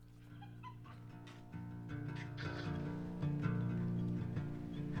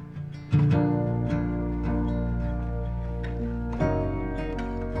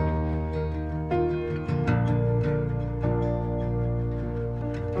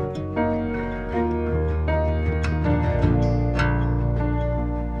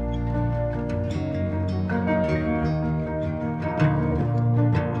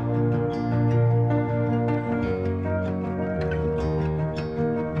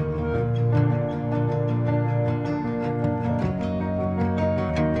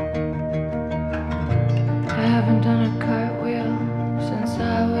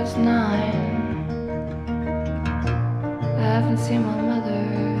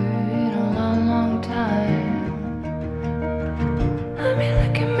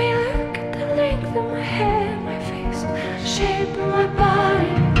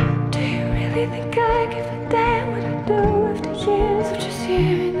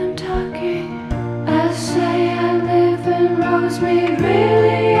say I live in Rosemead,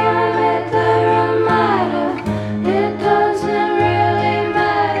 really I'm at the Ramada. It doesn't really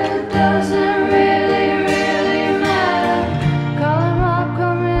matter, doesn't really matter. Call him up,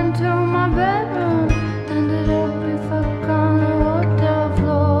 come into my bedroom, ended up we fuck on the hotel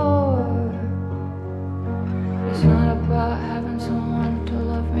floor. It's not about having someone to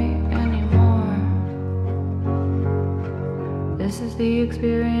love me anymore. This is the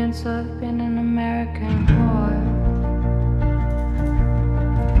experience of being an American whore.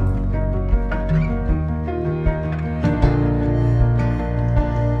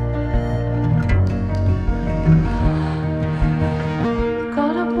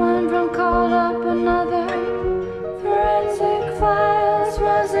 Called up one from called up another. Forensic Files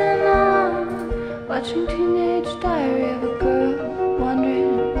wasn't on. Watching Teenage Diary of a Girl,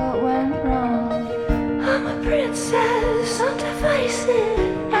 wondering what went wrong. I'm a princess on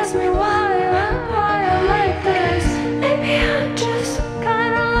devices. Ask me why I'm like this. Maybe I'm just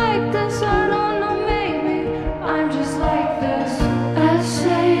kinda like this. I don't know, maybe I'm just like this. I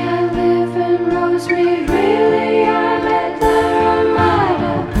say I live in Rosemead, really I'm at the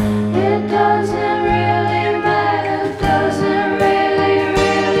Ramada. It doesn't really matter, doesn't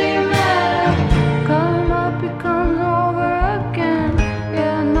really matter. Call him up, he comes over again.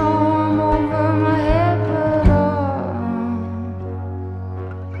 Yeah, I know I'm over my head, but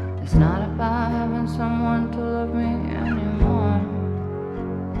it's not about having someone to love me anymore.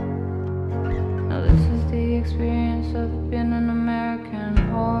 Now this is the experience of being an American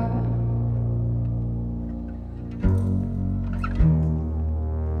whore.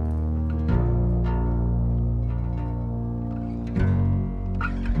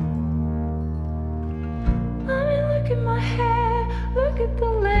 I mean, look at my hair, look at the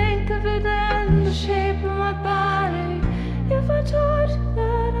length of it and the shape of my body. If I told you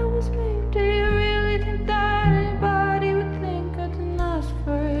that I was lame, do you really think that anybody would think I didn't ask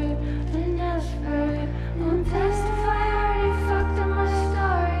for it? I didn't ask for it. Won't testify, I already fucked up my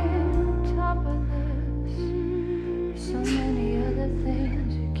story. On top of this, so many other things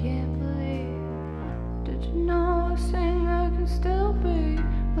you can't believe. Did you know a singer can still be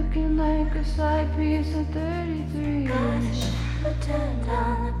looking like a side piece of 33? Gosh, I turned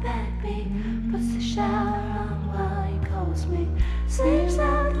on the backbeat, puts the shower on while he calls me. Sleeps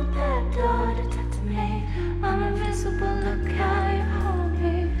out the back door to talk to me. I'm invisible, look how you hold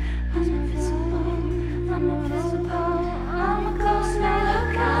me. I'm invisible, I'm invisible. I'm a ghost now,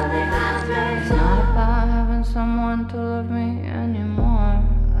 look how they hold me. It's not about having someone to love me anymore.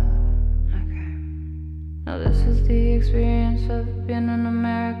 Okay. Now this is the experience of being an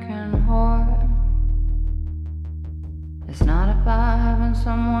American whore. It's not about having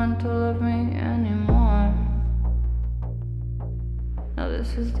someone to love me anymore. Now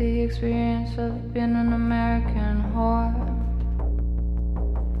this is the experience of being an American whore.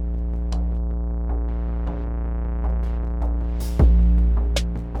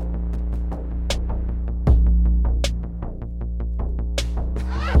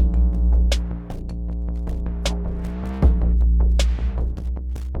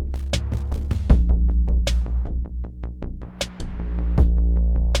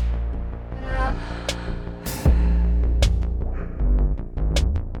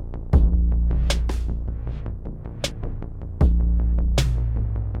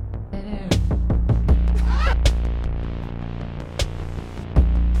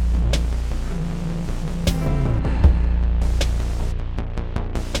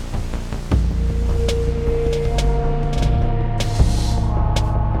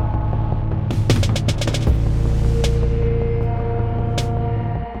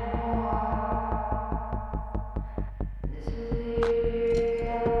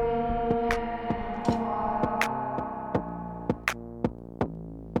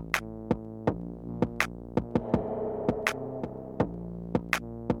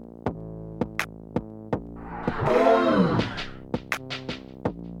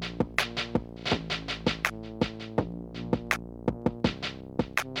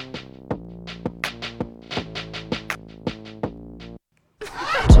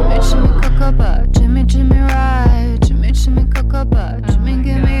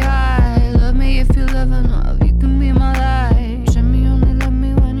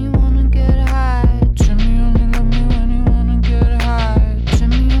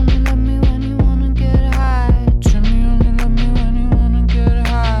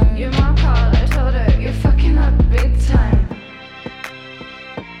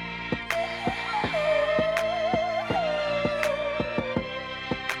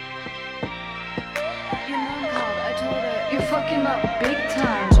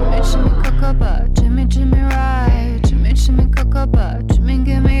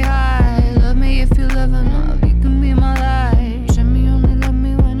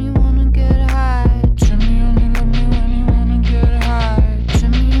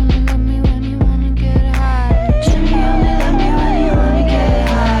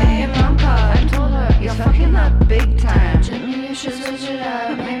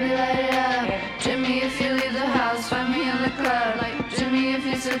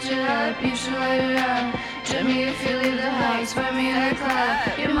 me such a hype, you should light it up. Trip me if you leave the house, find me in the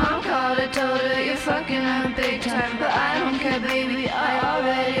club. Your mom called, I told her you're fucking up big time, but I don't care, baby, I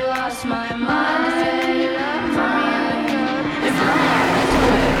already lost my mind. If you lit it up, find me in the club. If I'm hot, I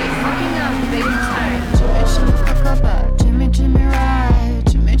told her you're fucking up big time. Jimmy, cocoa, Jimmy, ride.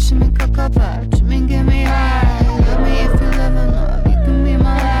 Jimmy, cocoa, Jimmy, get me high. Love me if you live enough, you can be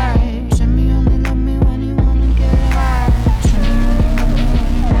my life. Jimmy only love me when you wanna get high. Jimmy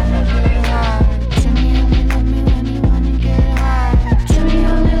only love me when you wanna get high. Jimmy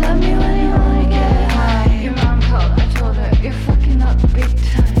only love me when you wanna get high. Your mom called, I told her you're fucking up big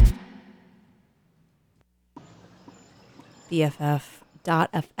time.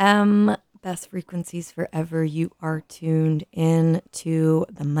 BFF.FM, best frequencies forever. You are tuned in to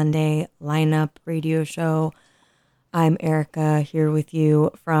the Monday Lineup radio show. I'm Erica here with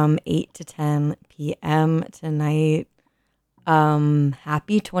you from 8 to 10 p.m. tonight.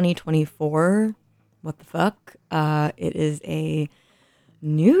 Happy 2024. What the fuck? It is a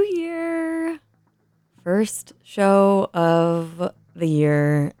new year. First show of the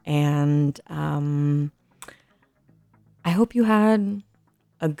year. And I hope you had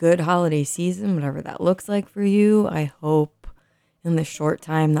a good holiday season, whatever that looks like for you. I hope in the short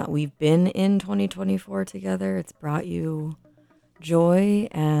time that we've been in 2024 together, it's brought you joy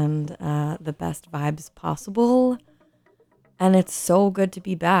and the best vibes possible. And it's so good to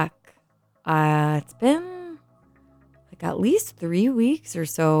be back. It's been like at least 3 weeks or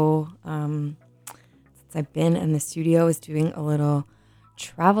so since I've been in the studio. I was doing a little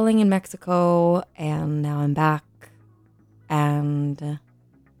traveling in Mexico, and now I'm back. And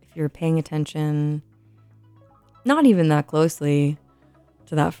if you're paying attention, not even that closely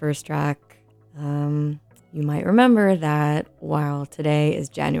to that first track, you might remember that while today is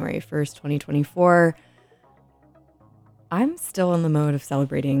January 1st, 2024, I'm still in the mode of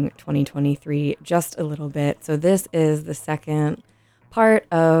celebrating 2023 just a little bit. So this is the second part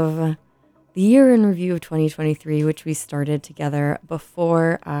of the year in review of 2023, which we started together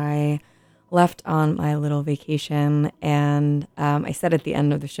before I left on my little vacation. And I said at the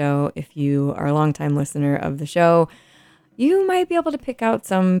end of the show, if you are a longtime listener of the show, you might be able to pick out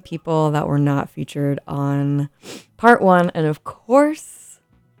some people that were not featured on part one. And of course,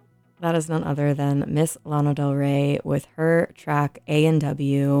 that is none other than Miss Lana Del Rey with her track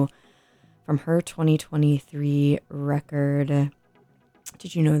A&W from her 2023 record.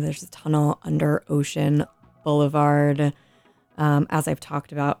 Did you know there's a tunnel under Ocean Boulevard? As I've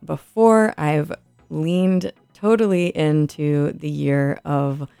talked about before, I've leaned totally into the year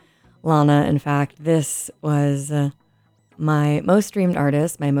of Lana. In fact, this was my most streamed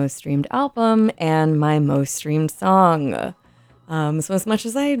artist, my most streamed album, and my most streamed song. So as much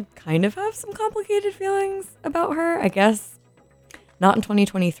as I kind of have some complicated feelings about her, I guess not in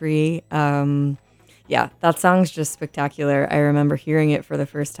 2023. Yeah, that song's just spectacular. I remember hearing it for the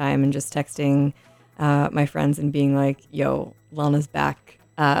first time and just texting my friends and being like, yo, Lana's back.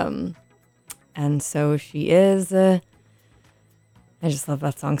 And so she is. I just love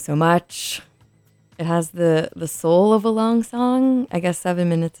that song so much. It has the soul of a long song. I guess 7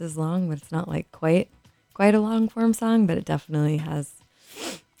 minutes is long, but it's not like quite a long form song, but it definitely has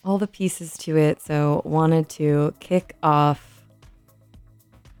all the pieces to it. So wanted to kick off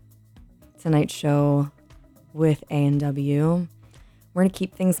tonight's show with A&W. We're going to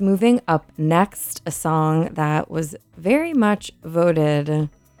keep things moving. Up next, a song that was very much voted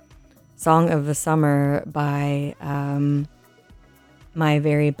Song of the Summer by my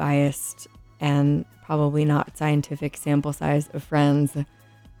very biased and probably not scientific sample size of friends.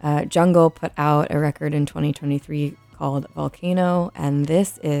 Jungle put out a record in 2023 called Volcano, and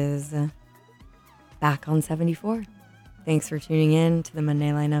this is Back on 74. Thanks for tuning in to the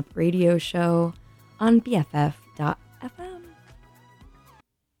Monday Lineup radio show on BFF.FM.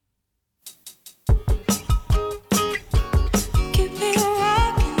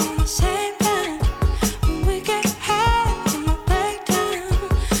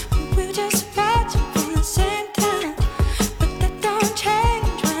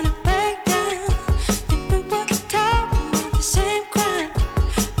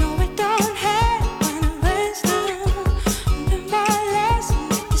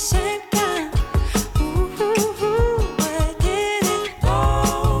 Ooh, ooh, ooh.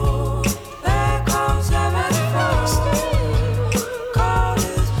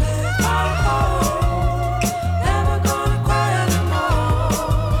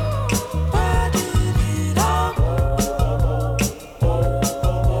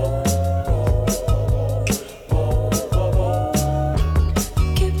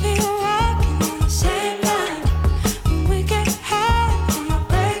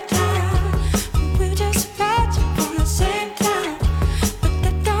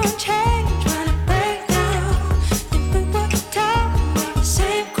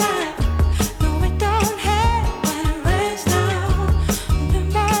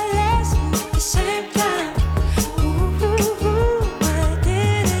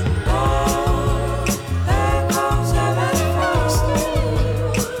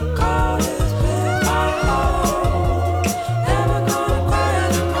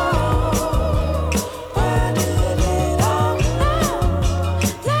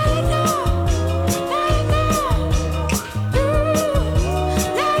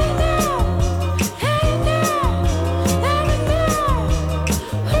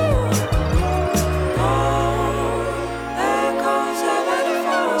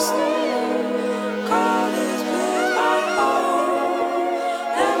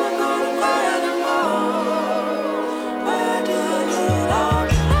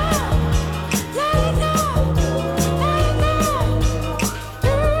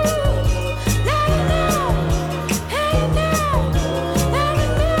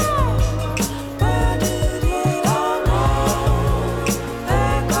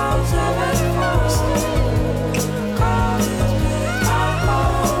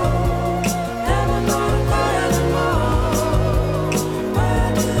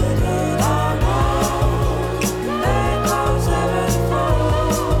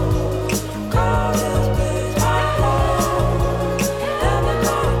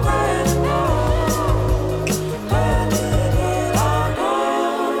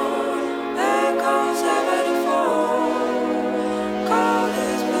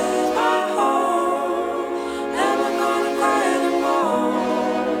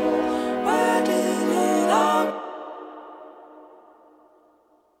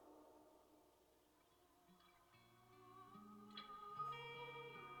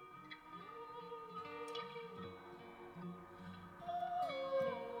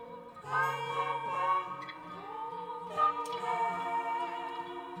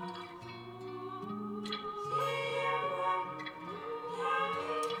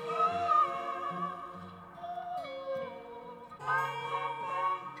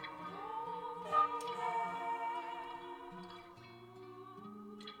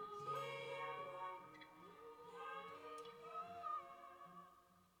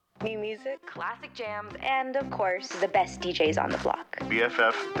 New music, classic jams, and of course, the best DJs on the block.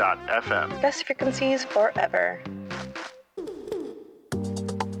 BFF.FM. Best frequencies forever.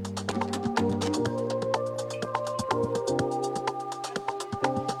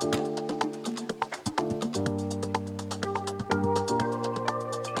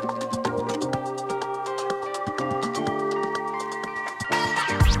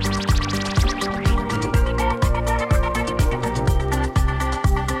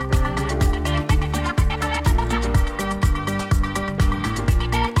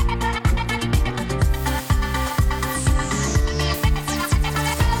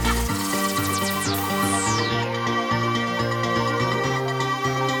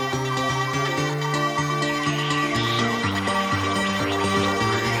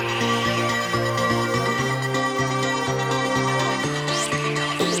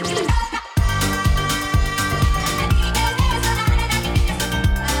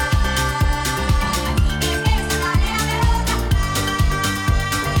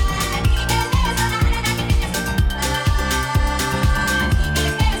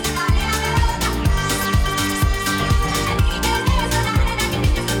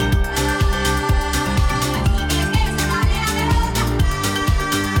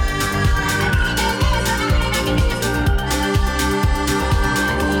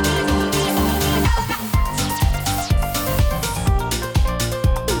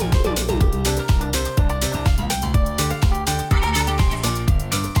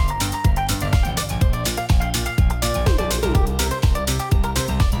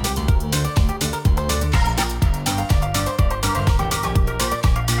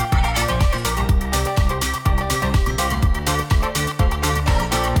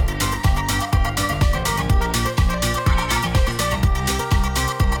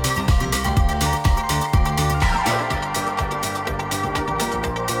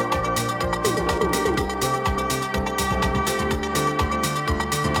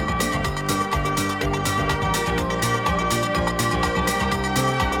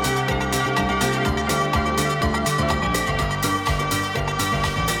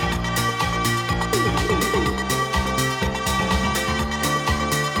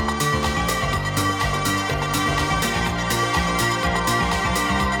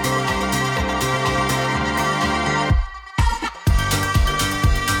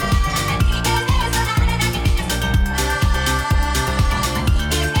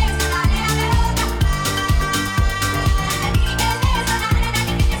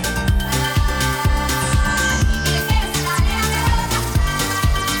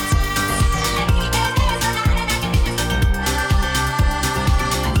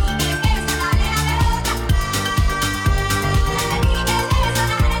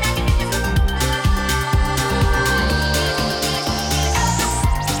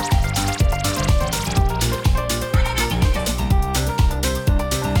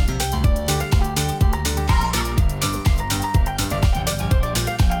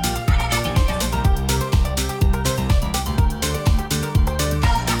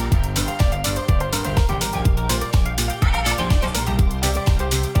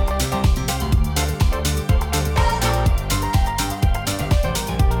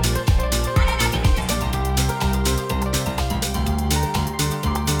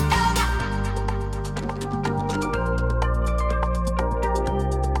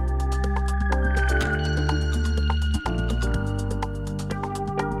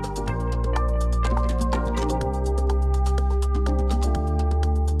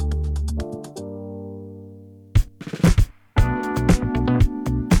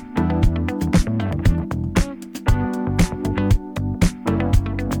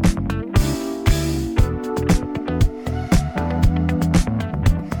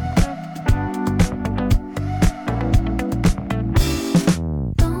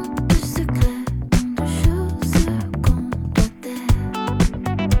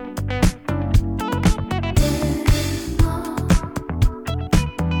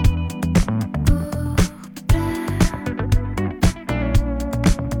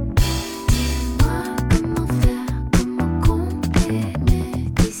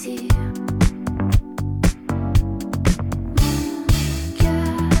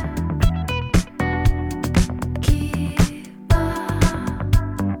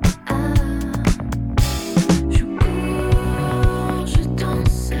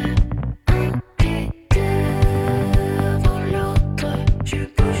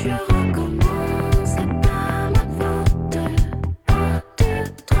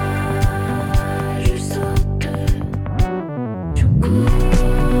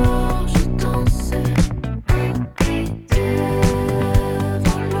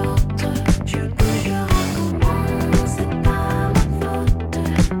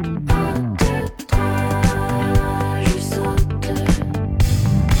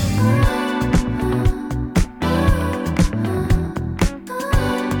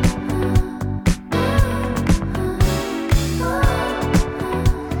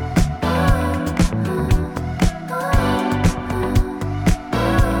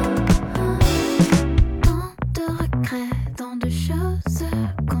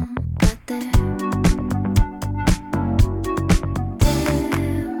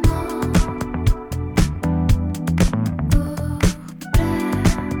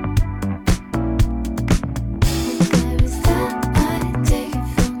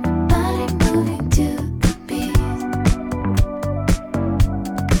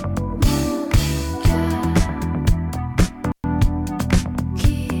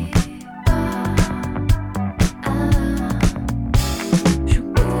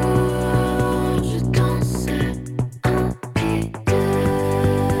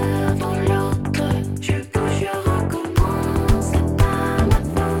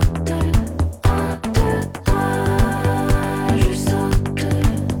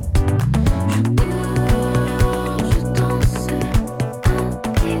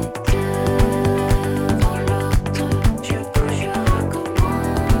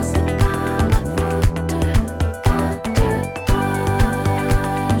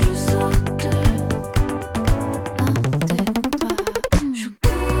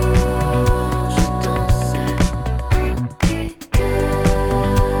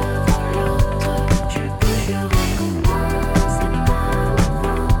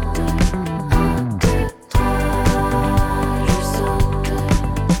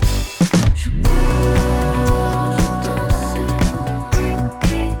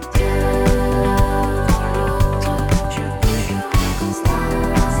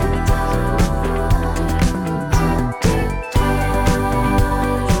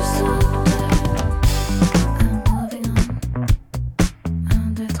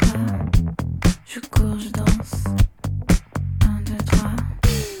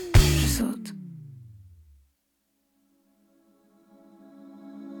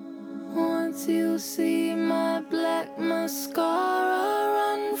 once you see my black mascara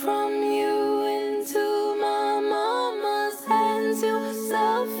run from you into my mama's hands, you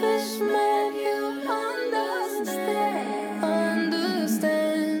selfish man, you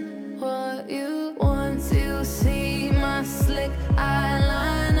understand what you. Once you see my slick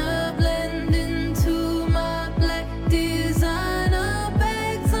eyeliner blend into my black designer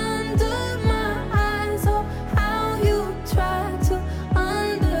bags under my eyes, oh how you try to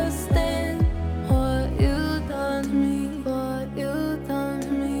understand what you done to me, what you done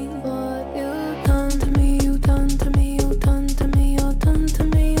to me, what you done to me, you done to me, you done to me, you done to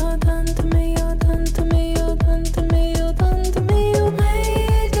me, you done to me, you done to me, you done to me, you done to me, you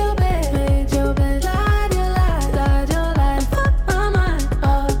made your bed, lied your life, fuck my mind,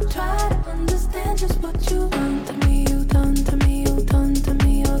 oh try to understand just what you done to me, you done to me, you done to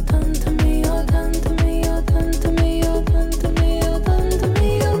me, you done to me, you done to me, you done to me, you done to me, you done to me,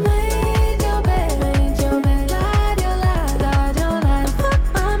 you made your bed, lied your life, fuck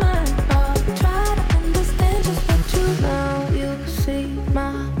my mind, oh try to understand just what you. Now you see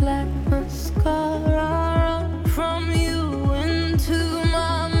my black mascara run from you into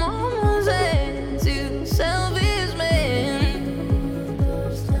my mama's hands, you selfish man.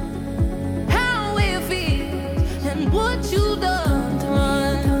 How it feels and what you done to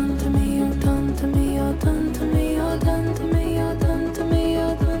me, you done to me, you done to me, you done to me, you done to me, you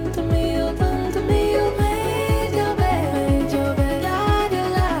done to me, you done to me, you made your bed, lied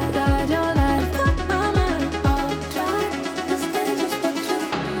your life, fuck my mind, oh try to understand just what you.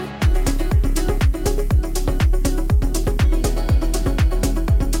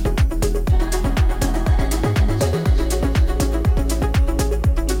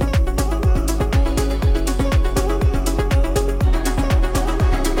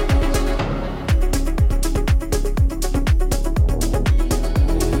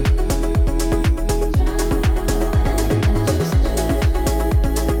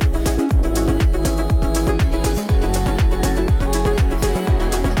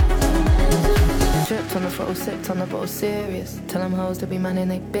 Tripped on the photo, sipped on the bottle, serious. Tell them hoes to be minding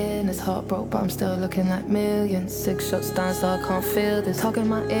they business. Heartbroke, but I'm still looking like millions. 6 shots down, so I can't feel this. Talking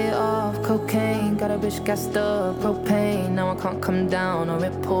my ear off, cocaine. Got a bitch gassed up, propane. Now I can't come down, or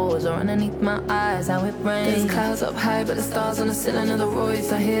it pours, or underneath my eyes, how it rains. There's clouds up high, but the stars on the ceiling of the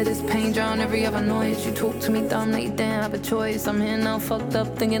Royce. I hear this pain drown every other noise. You talk to me dumb, that you didn't have a choice. I'm here now, fucked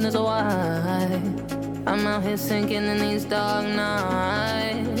up, thinking there's a why. I'm out here sinking in these dark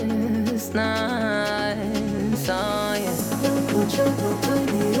nights, oh yeah. What you do to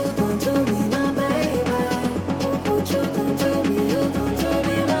me, you done to me, my baby. What you do to me, you done to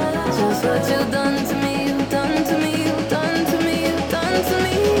me, my life. Just what you done to me, you done to me, you done to me, you done to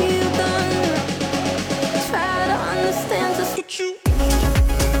me, you done. Try to understand just what you.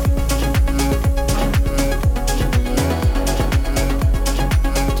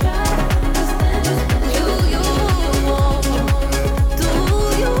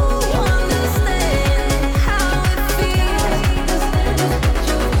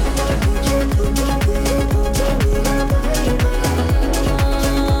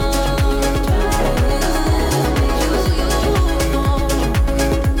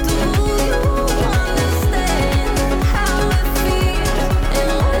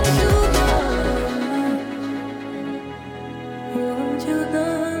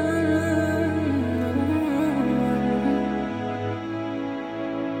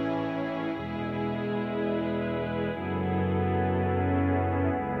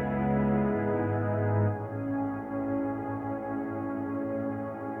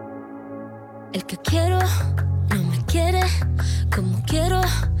 El que quiero no me quiere como quiero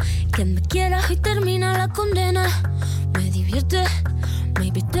que me quiera y termina la condena. Me divierte,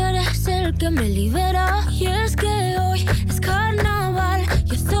 maybe tú eres el que me libera. Y es que hoy es carnaval,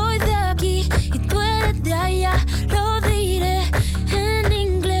 yo soy de aquí y tú eres de allá. Lo diré en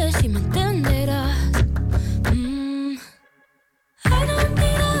inglés y me entenderás. I don't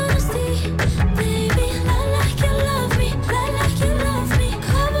need honesty, baby. Lie like you love me, lie like you love me.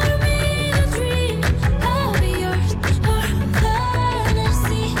 Cover me in a dream, I'll be yours or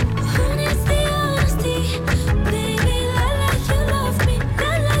fantasy. Who needs the honesty, baby? Lie like you love me,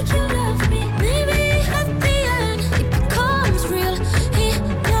 lie like you love me. Maybe at the end it becomes real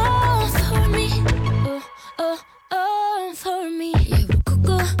enough.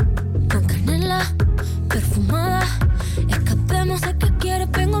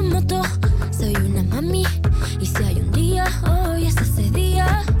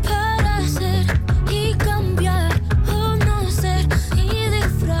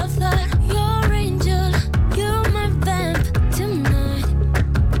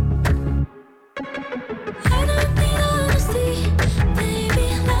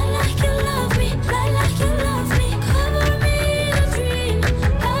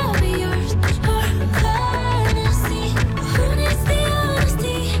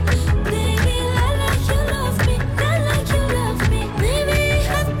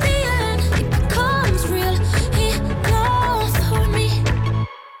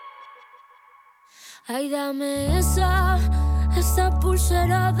 Ay, dame esa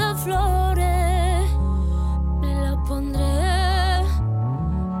pulsera de flores. Me la pondré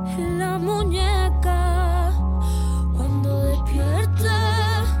en la muñeca cuando despierte.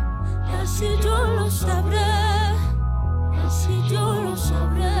 Así yo lo sabré, así yo lo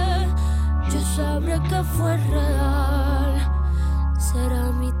sabré. Yo sabré que fue real.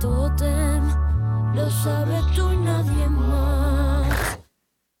 Será mi tótem, lo sabes tú y nadie más.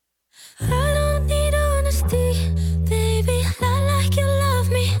 I don't need honesty, baby. Lie like you love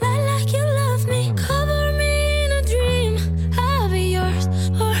me, lie like you love me. Cover me in a dream, I'll be yours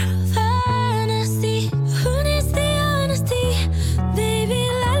or fantasy. Who needs the honesty, baby?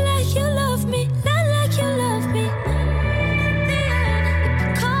 Lie like you love me, lie like you love me. At the end,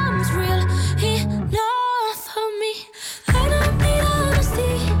 it becomes real enough for me. I don't need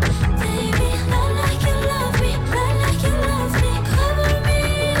honesty, baby. Lie like you love me, lie like you love me. Cover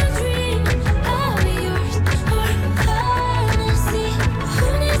me in a dream, I'll be yours or fantasy. Who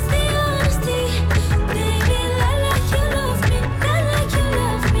needs the honesty, baby? Lie like you love me, lie like you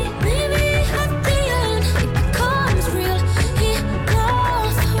love me. Maybe at the end it becomes real enough for me.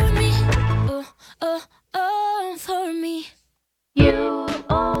 For me. You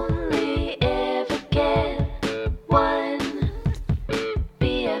only ever get one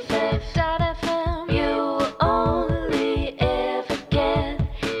BFF.FM. You only ever get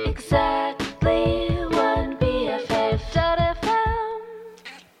exactly one BFF.FM.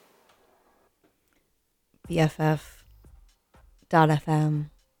 BFF.FM.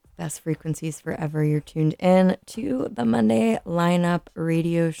 Best frequencies forever. You're tuned in to the Monday Lineup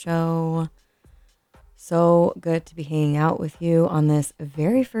Radio Show. So good to be hanging out with you on this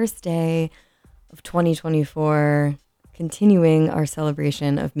very first day of 2024, continuing our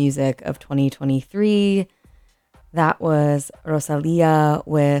celebration of music of 2023. That was Rosalia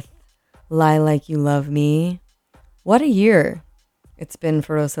with Lie Like You Love Me. What a year it's been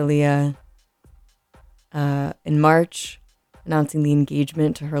for Rosalia. In March, announcing the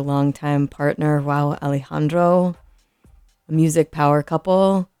engagement to her longtime partner, Rauw Alejandro, a music power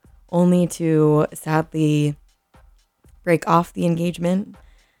couple, only to sadly break off the engagement.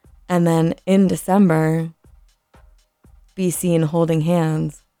 And then in December, be seen holding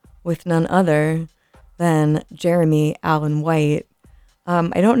hands with none other than Jeremy Allen White.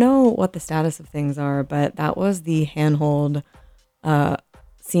 I don't know what the status of things are, but that was the handhold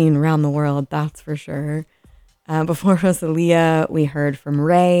seen around the world, that's for sure. Before Rosalia, we heard from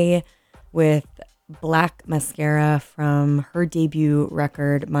Ray with Black Mascara from her debut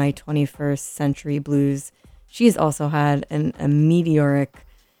record, My 21st Century Blues. She's also had a meteoric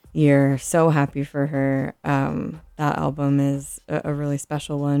year. So happy for her. That album is a really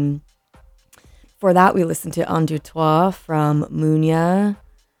special one. For that, we listened to En Deux Trois from Munya,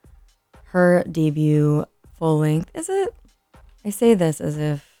 her debut full length. Is it? I say this as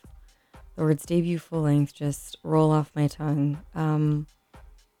if the words debut full length just roll off my tongue.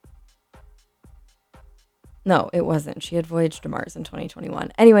 No, it wasn't. She had voyaged to Mars in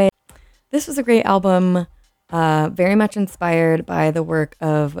 2021. Anyway, this was a great album, very much inspired by the work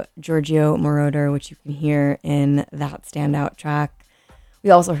of Giorgio Moroder, which you can hear in that standout track. We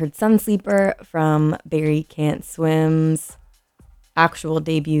also heard Sun Sleeper from Barry Can't Swim's actual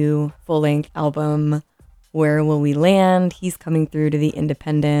debut full-length album, Where Will We Land? He's coming through to the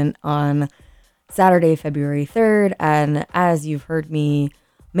Independent on Saturday, February 3rd, and as you've heard me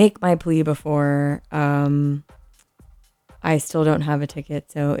make my plea before, I still don't have a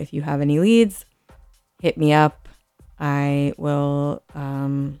ticket, so if you have any leads, hit me up. I will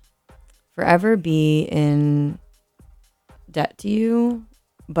forever be in debt to you,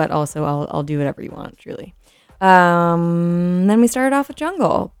 but also I'll do whatever you want, truly. Then we started off with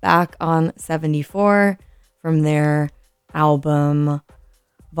Jungle, back on 74 from their album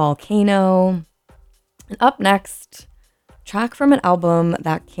Volcano. And up next, track from an album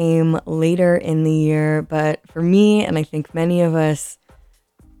that came later in the year, but for me, and I think many of us,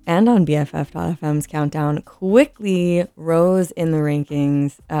 and on BFF.FM's countdown, quickly rose in the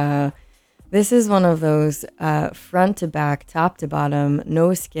rankings. This is one of those front to back, top to bottom,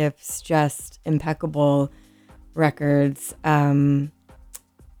 no skips, just impeccable records. One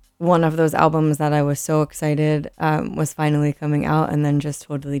of those albums that I was so excited was finally coming out and then just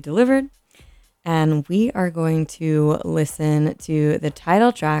totally delivered. And we are going to listen to the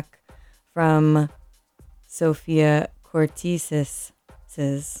title track from Sofia Cortes's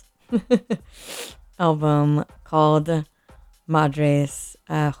album called Madres.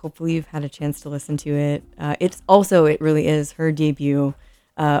 Hopefully you've had a chance to listen to it. It really is her debut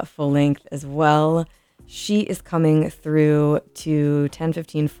full length as well. She is coming through to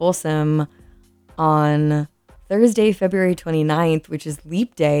 1015 Folsom on Thursday, February 29th, which is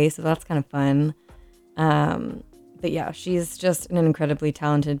Leap Day, so that's kind of fun. But yeah, she's just an incredibly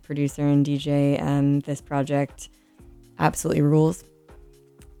talented producer and DJ, and this project absolutely rules.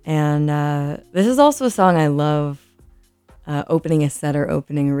 And this is also a song I love opening a set or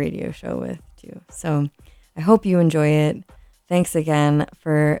opening a radio show with, too. So I hope you enjoy it. Thanks again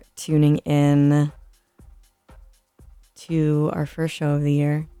for tuning in to our first show of the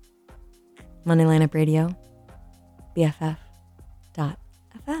year. Monday Lineup Radio, BFF.FM.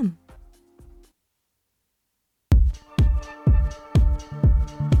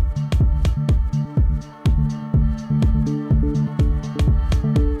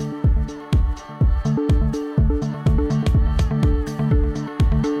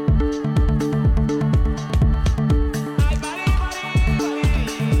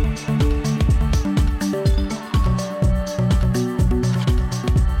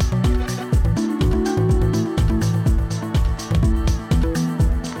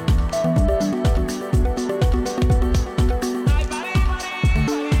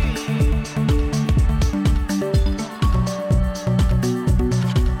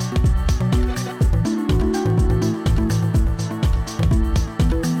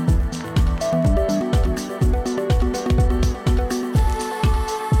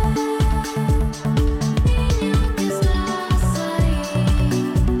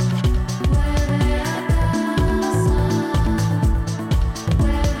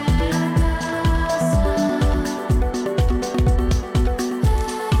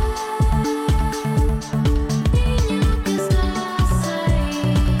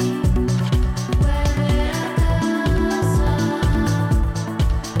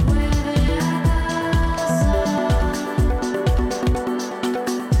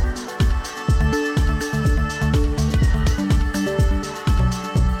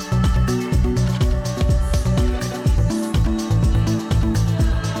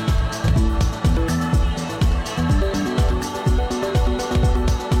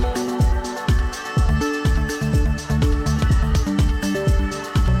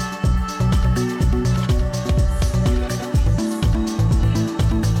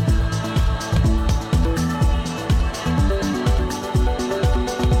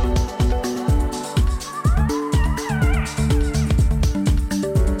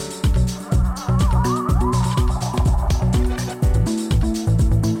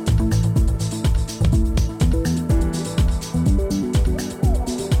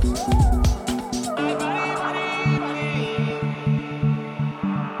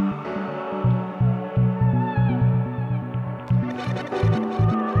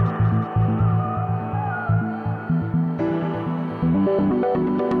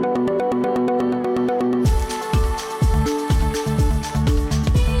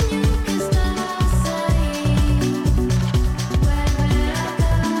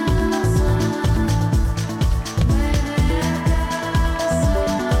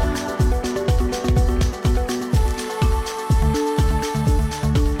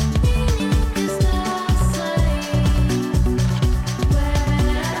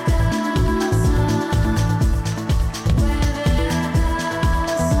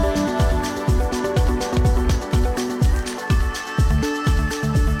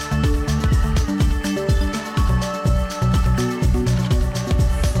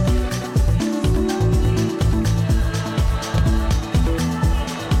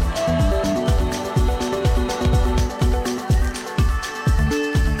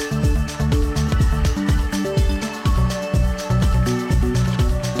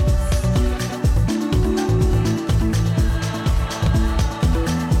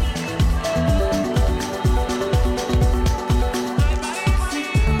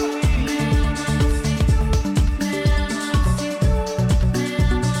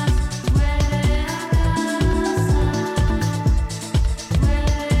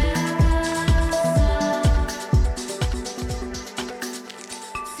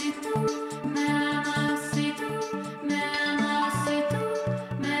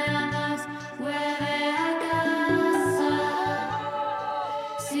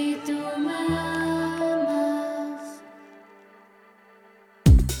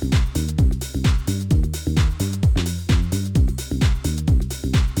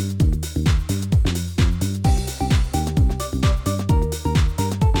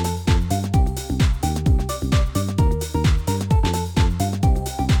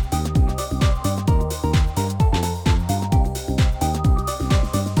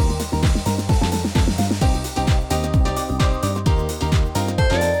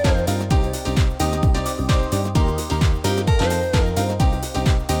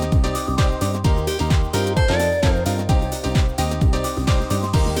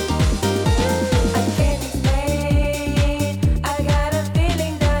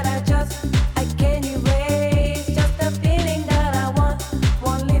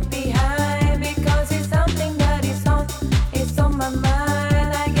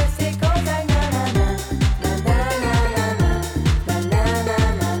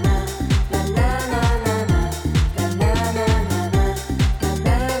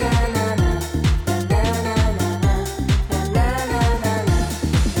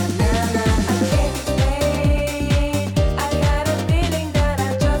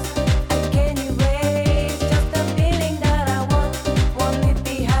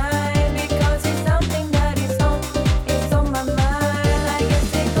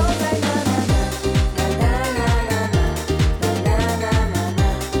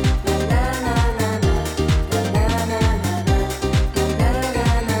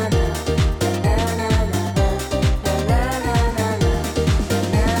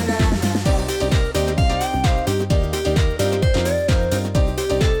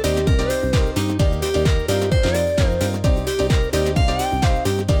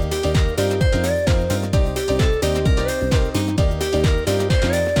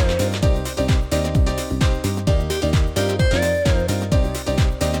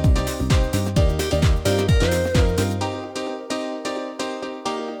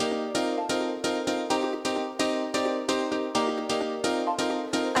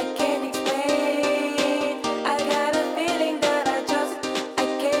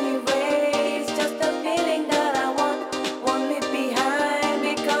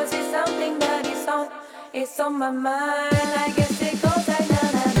 It's on my mind. I guess it goes like na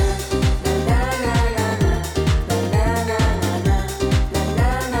na na na na na na na na na na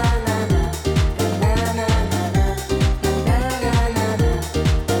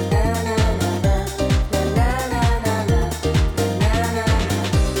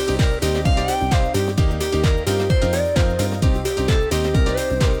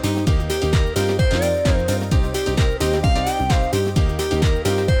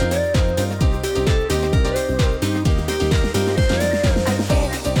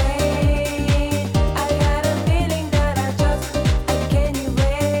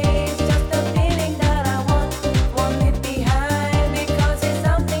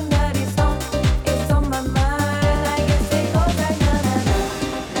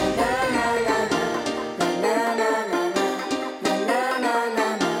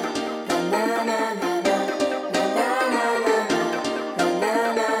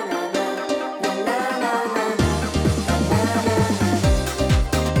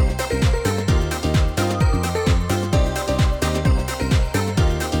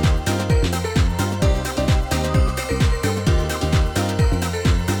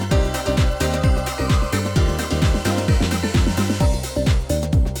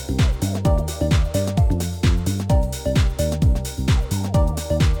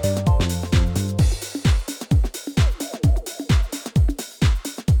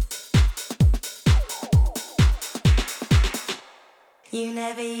You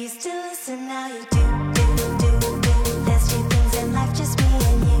never used to listen, now you do. There's two things in life, just me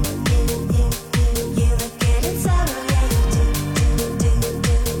and you. You look good in sorrow, yeah you do.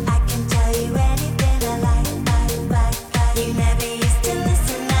 I can tell you anything I like. You never used to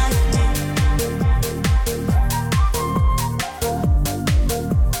listen, now you do.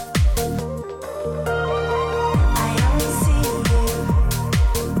 I only see you.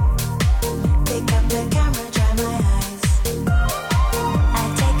 Pick up the camera, dry my eyes. I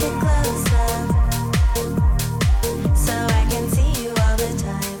take it closer, so I can see you all the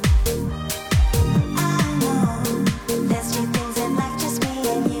time. I know there's few things in life, just me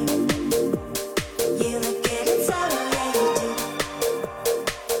and you. You look good in sorrow, yeah you do.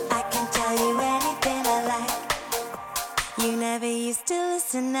 I can tell you anything I like. You never used to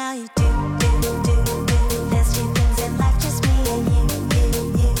listen, now you do. There's few things in life, just me and you.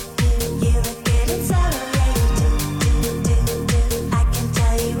 You look good in sorrow, yeah you do. I can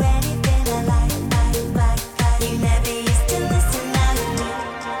tell you anything I like. You never used to listen, now you do.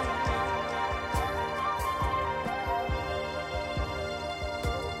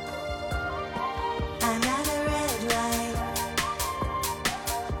 I'm at a red light,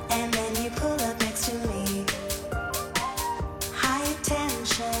 and then you pull up next to me. High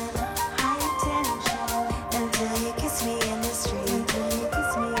tension, until you kiss me in the street.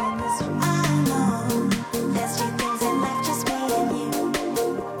 I know there's few things in life, just me and you.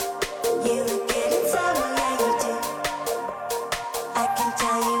 You look good in sorrow, yeah you do. I can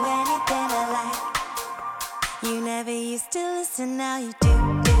tell you anything I like. You never used to listen, now you do.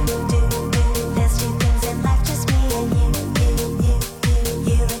 There's few things in life, just me and you.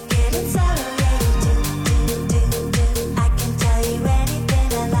 You look good in sorrow, yeah you do. I can tell you anything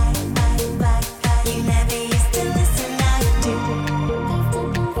I like. You never used to listen, now you do.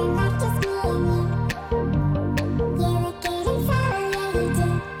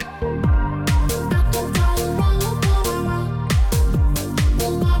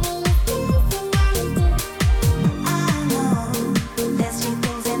 I know there's few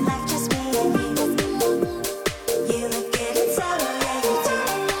things in life, just me and you. You look good in sorrow, yeah you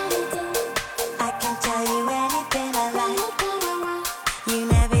do. I can tell you anything I like. You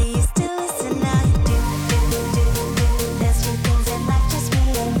never used to listen, now you do. There's few things in life, just me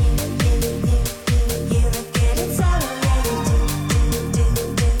and you. You look good in sorrow, yeah you do.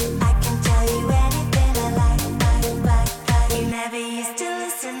 I can tell you anything I like. You never used to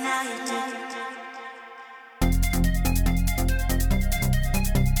listen, now you do.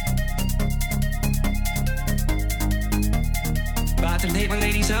 About to take my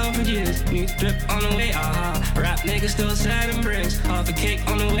ladies out for years. New drip on the way, Rap niggas still sad and bricks. Half a cake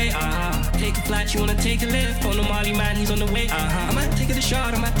on the way, Take a flight, you wanna take a lift. On the Molly man, he's on the way, I might take it a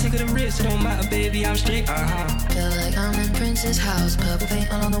shot, I might take it a risk. It don't matter, baby, I'm straight, Feel like I'm in Prince's house, purple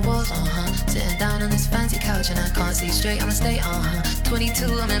paint all on the walls, Sitting down on this fancy couch and I can't see straight, I'ma stay,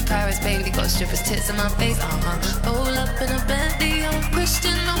 22, I'm in Paris, baby, got strippers' tits in my face, Roll up in a Bentley, I'm a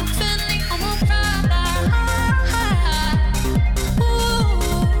Christian, I'm Fendi, I'm a Prada.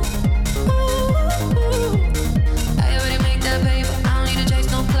 I already make that paper, I don't need to chase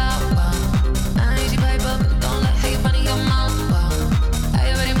no clout, I ain't easy paper, but don't let hate run in your mouth,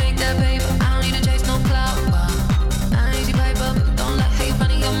 I already make that paper, I don't need to chase no clout.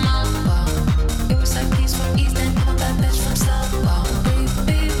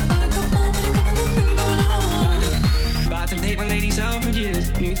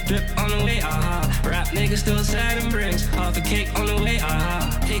 New drip on the way, Rap nigga still sad and bricks. Half a cake on the way,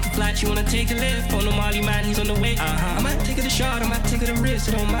 Take a flight, you wanna take a lift. On the Molly man, he's on the way, I might take it a shot, I might take it a risk.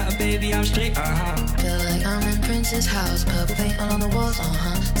 It don't matter, baby, I'm straight, Feel like I'm in Prince's house, purple paint all on the walls,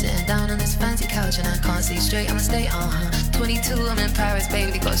 Sitting down on this fancy couch and I can't see straight, I'ma stay, 22, I'm in Paris,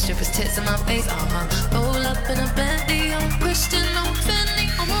 baby, got strippers' tits in my face, Roll up in a Bentley, I'm Christian, I'm Fendi,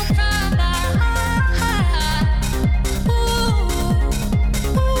 I'm a Prada.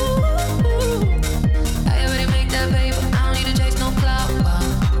 I already make that paper, I don't need to chase no clout, wow.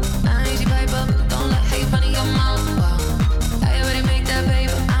 I ain't easy paper, don't let hate run in your mouth, wow. I already make that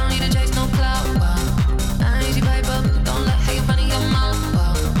paper, I don't need to chase no clout, wow. I ain't easy paper, don't let hate run in your mouth,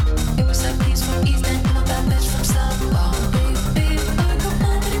 wow. It was that piece from East End, I'm a bad bitch from South, wow. Baby, I come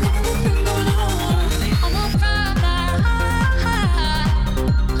on, baby, come on, I'm a Prada.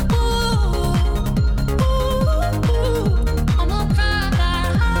 I'm a Prada.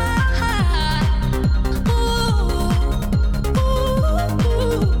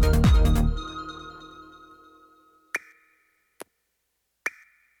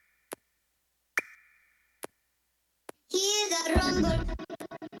 Hear that rumble.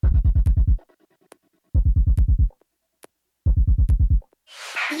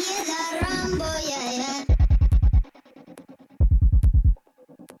 Hear that rumble, yeah, yeah.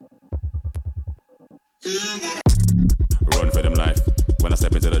 Hear that. Run for them life. When I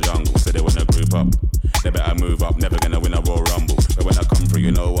step into the jungle, say they wanna group up. They better move up, never gonna win a Royal Rumble. But when I come through,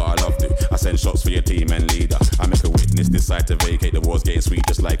 you know what I love to. I send shots for your team and leader. I make a witness decide to vacate. The war's getting sweet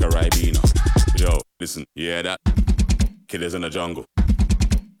just like a Ribena. Yo, listen, you hear that? Killers in the jungle.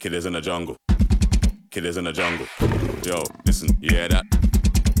 Killers in the jungle. Killers in the jungle. Yo, listen, you hear that?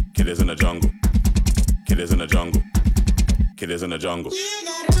 Killers in the jungle. Killers in the jungle. Killers in the jungle. Hear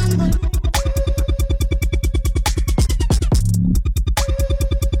that rumble.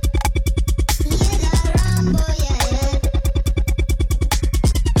 Hear that rumble, yeah, yeah.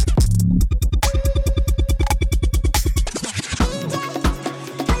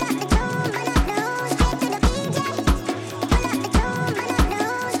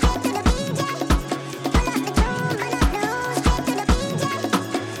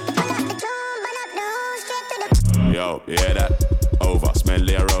 Yo, you hear that? Over, smell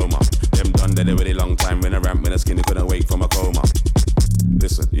the aroma. Them done dead a really long time when I ramp when the skinny couldn't wake from a coma.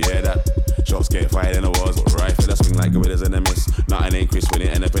 Listen, you hear that? Shots get fired in the wars, but rifle that swing like gorillas in the mist. Nothing ain't crisp when it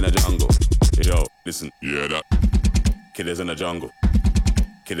end up in the jungle. Yo, listen, you hear that? Killers in the jungle.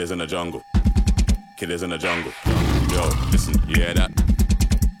 Killers in the jungle. Killers in the jungle. Yo, listen, you hear that?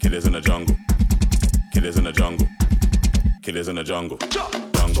 Killers in the jungle. Killers in the jungle. Killers in the jungle.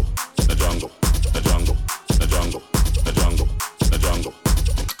 Jungle, the jungle, the jungle, the jungle, the jungle, the jungle.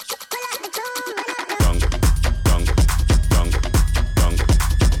 Jungle, jungle, jungle, jungle,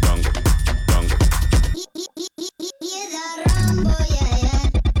 jungle, jungle. Hear that rumble, yeah, yeah.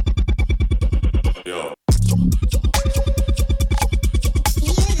 Yo.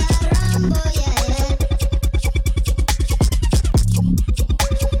 Hear that rumble, yeah, yeah.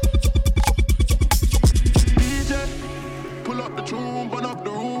 DJ, pull up the tune, burn up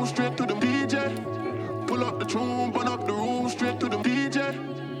the room, straight to the DJ. Pull up the tune, burn up the room, straight to the DJ.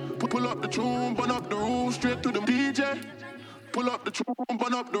 Pull up the tune, burn up the room, straight to the DJ. Pull up the tune,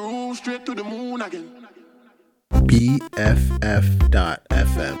 burn up the room, straight to the moon again. BFF.FM.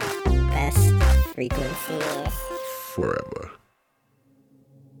 Best frequencies. Forever.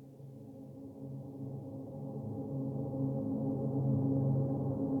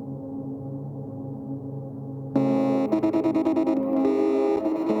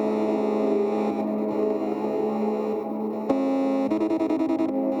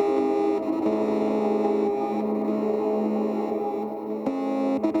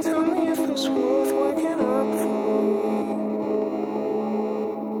 Tell me if it's worth waking up for.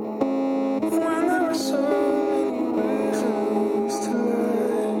 When there are so many reasons to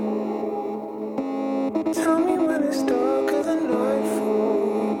lie. Tell me when it's darker than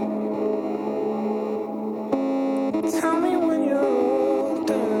nightfall. Tell me when you're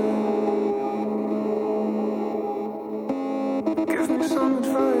older. Give me some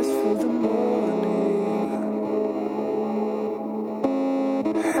advice for the morning.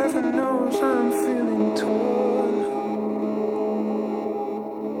 Heaven knows I'm feeling torn.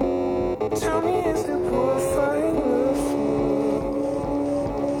 Tell me, is it worth fighting love for?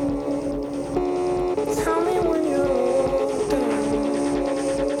 Tell me when you're older.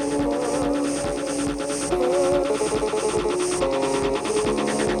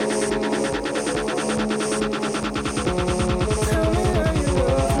 Tell me that you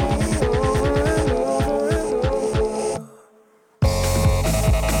love me over and over and over.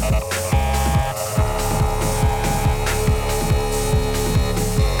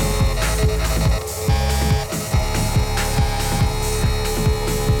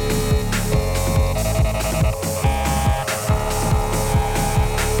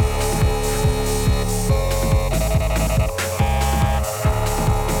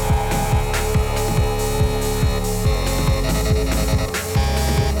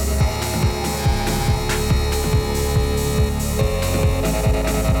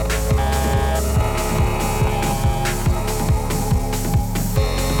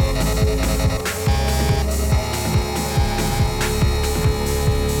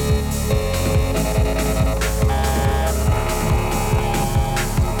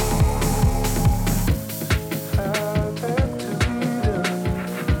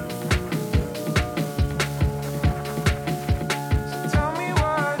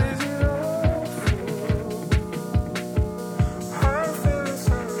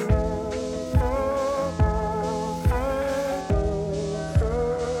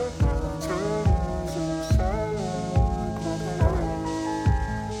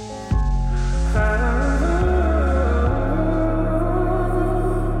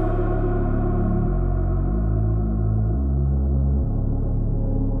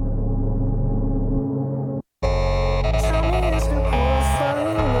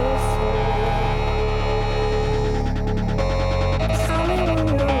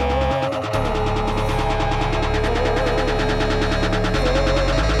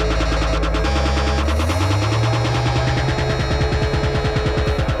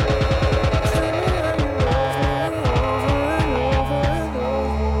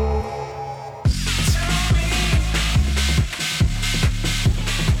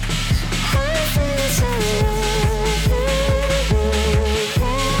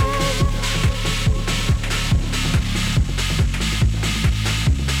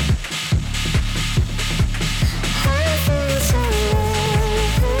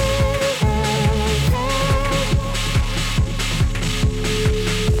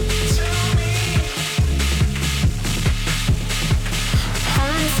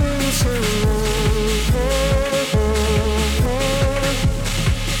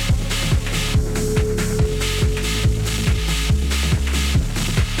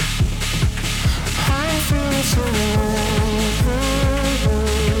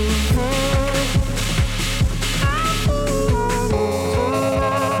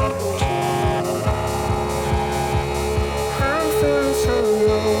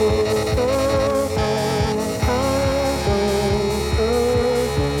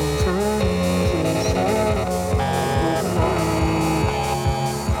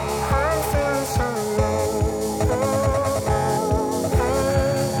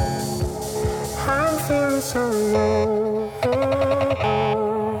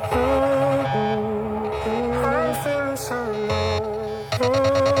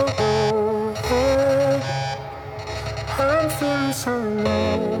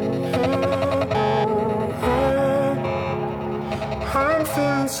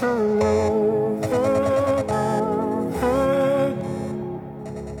 BFF.FM,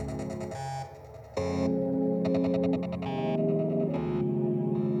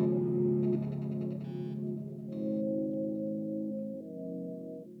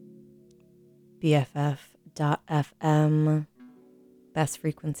 best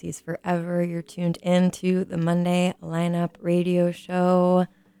frequencies forever. You're tuned into the Monday Lineup Radio Show.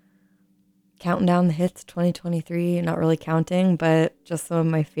 Counting down the hits 2023, not really counting, but just some of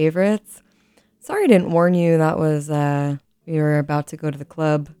my favorites. Sorry I didn't warn you that was, we were about to go to the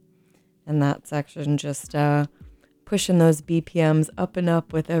club, and that section just pushing those BPMs up and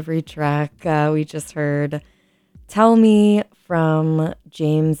up with every track. We just heard Tell Me from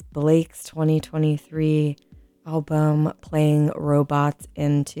James Blake's 2023 album, Playing Robots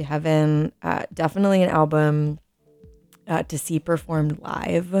into Heaven. Definitely an album to see performed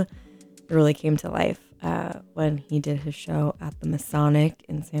live. It really came to life when he did his show at the Masonic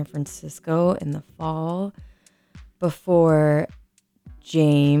in San Francisco in the fall. Before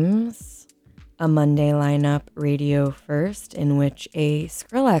James, a Monday Lineup Radio First, in which a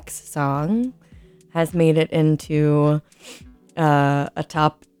Skrillex song has made it into a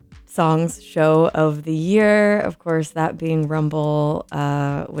top songs show of the year. Of course, that being Rumble,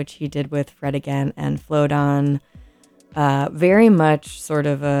 which he did with Fred Again and Float On. Very much sort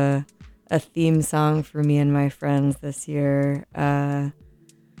of a theme song for me and my friends this year, for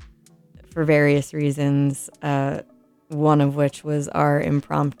various reasons. One of which was our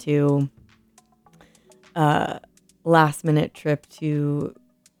impromptu last minute trip to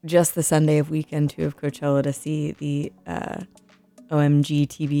just the Sunday of weekend 2 of Coachella to see the OMG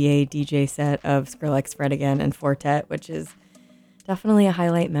TBA DJ set of Skrillex, Fred Again, and Fortet, which is definitely a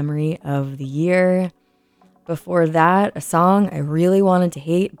highlight memory of the year. Before that, a song I really wanted to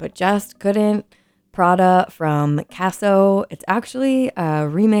hate but just couldn't, Prada from Casso. It's actually a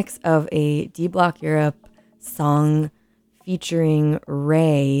remix of a D-Block Europe song featuring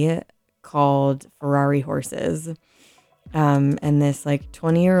Ray called Ferrari Horses. And this like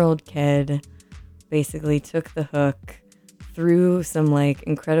 20-year-old kid basically took the hook, threw some like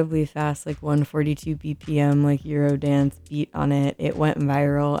incredibly fast, like 142 BPM, like Eurodance beat on it. It went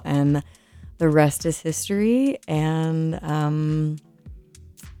viral and the rest is history. And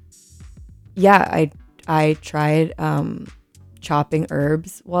yeah, I tried chopping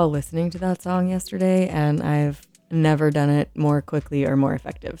herbs while listening to that song yesterday, and I've never done it more quickly or more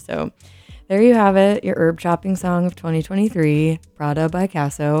effective. So there you have it, your herb chopping song of 2023, Prada by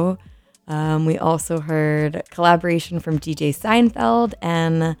Casso. We also heard collaboration from DJ Seinfeld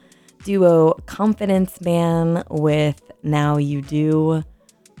and duo Confidence Man with Now You Do.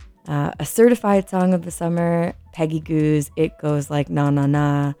 A certified song of the summer, Peggy Gou's It Goes Like Na Na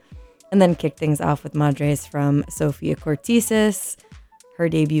Na. And then kick things off with Madres from Sofia Cortesis, her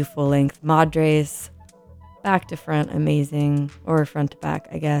debut full-length Madres. Back to front, amazing, or front to back,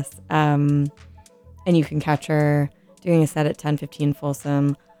 I guess. And you can catch her doing a set at 10:15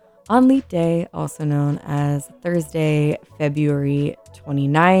 Folsom on Leap Day, also known as Thursday, February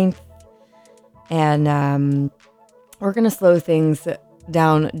 29th. And we're going to slow things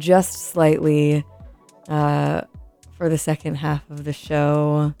down just slightly for the second half of the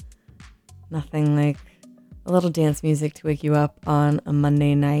show. Nothing like a little dance music to wake you up on a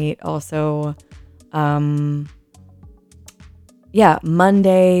Monday night. Also, Monday,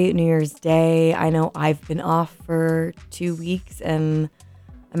 New Year's Day. I know I've been off for 2 weeks and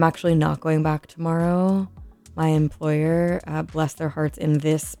I'm actually not going back tomorrow. My employer, bless their hearts in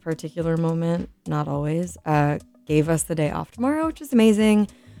this particular moment, not always, gave us the day off tomorrow, which is amazing.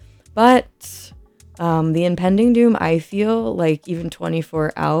 But the impending doom, I feel like even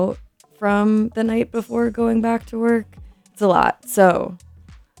 24 out from the night before going back to work, it's a lot. So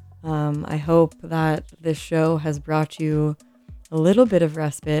I hope that this show has brought you a little bit of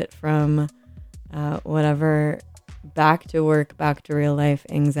respite from whatever back to work, back to real life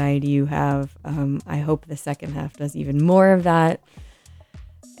anxiety you have. I hope the second half does even more of that.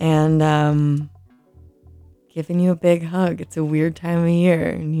 And giving you a big hug. It's a weird time of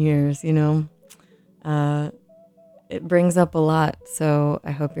year, New Year's, you know. It brings up a lot, so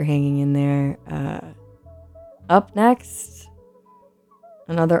I hope you're hanging in there. Up next,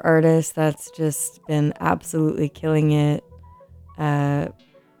 another artist that's just been absolutely killing it.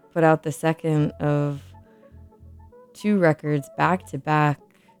 Put out the second of 2 records back to back.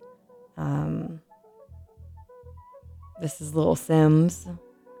 This is Lil Sims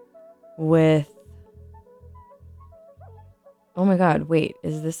with... Oh my god, wait,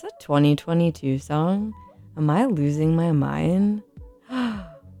 is this a 2022 song? Am I losing my mind?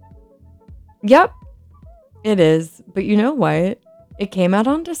 Yep, it is. But you know what? It came out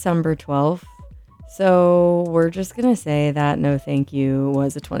on December 12th. So we're just going to say that No Thank You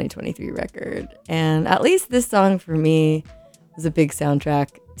was a 2023 record. And at least this song for me was a big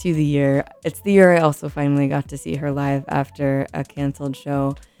soundtrack to the year. It's the year I also finally got to see her live after a canceled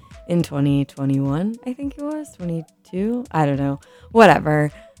show in 2021. I think it was 22. I don't know.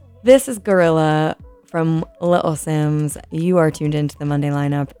 Whatever. This is Gorilla from Little Sims. You are tuned into the Monday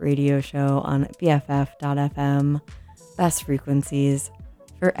Lineup radio show on BFF.FM. Best frequencies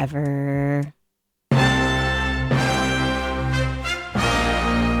forever.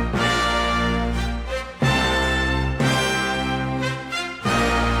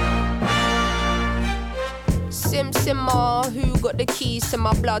 Simmer, who got the keys to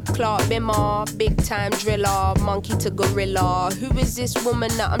my blood clot bimmer? Big time driller, monkey to gorilla. Who is this woman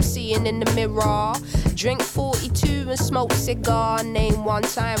that I'm seeing in the mirror? Drink 42 and smoke cigar. Name one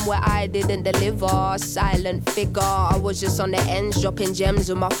time where I didn't deliver. Silent figure, I was just on the ends dropping gems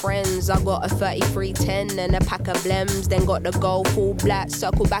with my friends. I got a 3310 and a pack of blems. Then got the gold full black,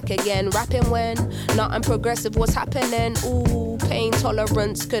 circle back again. Rapping when nothing progressive was happening. Ooh, pain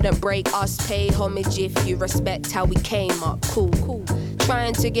tolerance couldn't break us. Pay homage if you respect how we came up. Cool.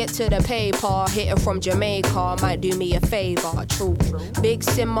 Trying to get to the paper, hitting from Jamaica might do me a favor. True. Big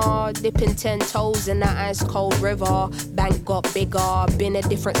simmer, dipping 10 toes in that ice cold river. Bank got bigger, been a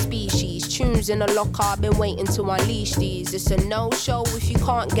different species. Tunes in the locker, been waiting to unleash these. It's a no-show if you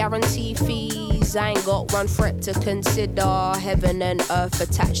can't guarantee fees. I ain't got one threat to consider. Heaven and earth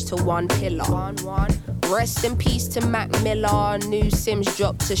attached to one pillar. Rest in peace to Mac Miller. New Sims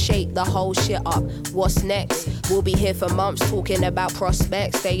dropped to shake the whole shit up. What's next? We'll be here for months talking about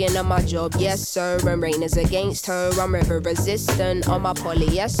prospects. Staying on my job, yes sir. And rain is against her. I'm river resistant on my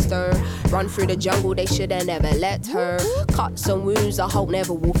polyester. Run through the jungle, they shoulda never let her. Cuts and wounds I hope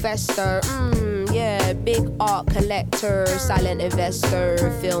never will fester. Yeah, big art collector, silent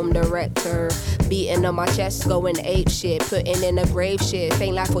investor, film director. Beating on my chest, going ape shit. Putting in a grave shit.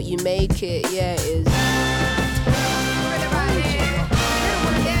 Ain't like what you make it, yeah it is.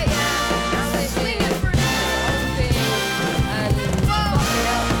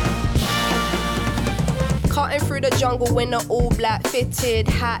 Cutting through the jungle in an all black fitted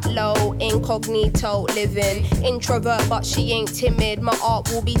hat low, incognito living. Introvert but she ain't timid. My art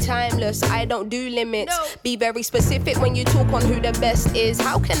will be timeless, I don't do limits. Be very specific when you talk on who the best is.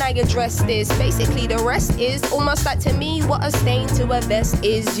 How can I address this? Basically the rest is almost like to me what a stain to a vest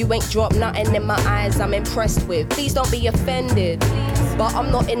is. You ain't dropped nothing in my eyes I'm impressed with. Please don't be offended, but I'm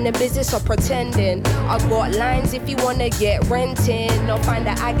not in the business of pretending. I got lines if you wanna get renting, or find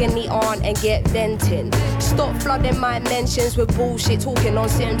the agony on and get venting. Stop flooding my mentions with bullshit, talking on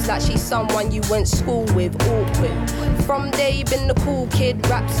Sims like she's someone you went school with. Awkward. From day been the cool kid,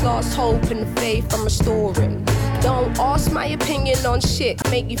 raps lost hope and faith I'm restoring. Don't ask my opinion on shit,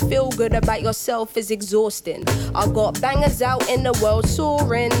 make you feel good about yourself is exhausting. I got bangers out in the world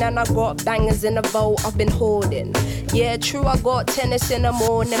soaring, and I got bangers in the vault I've been hoarding. Yeah, true, I got tennis in the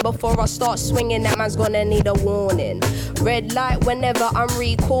morning. Before I start swinging, that man's gonna need a warning. Red light whenever I'm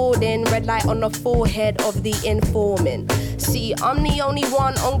recording, red light on the forehead of the informant. See, I'm the only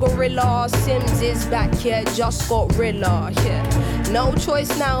one on Gorilla. Sims is back here, just got Rilla, yeah. No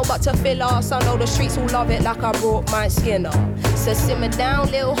choice now but to fill us. I know the streets will love it like I brought my Skinner. So simmer down,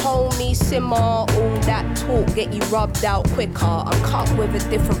 little homie, simmer. All that talk get you rubbed out quicker. I'm cut with a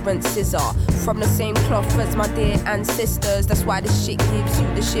different scissor, from the same cloth as my dear ancestors. That's why this shit gives you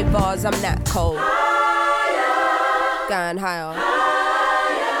the shivers. I'm that cold. Higher. Going higher.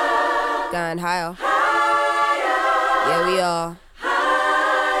 Higher. Going higher. Higher. Yeah, we are.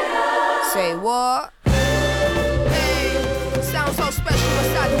 Higher. Say what? Sounds so special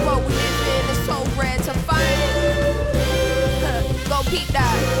inside the world we live in. It's so rare to find. Go peep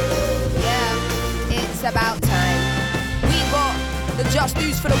that. Yeah, it's about time. We got the just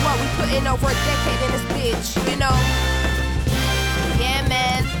dues for the work we put in over a decade in this bitch, you know. Yeah,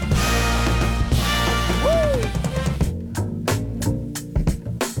 man. Woo!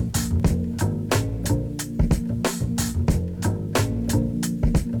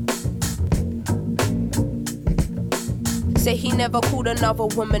 Say he never called another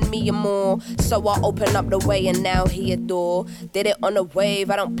woman me or more. So I open up the way and now he adore. Did it on a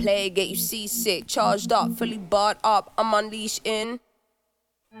wave, I don't play, get you seasick. Charged up, fully barred up, I'm unleashed in.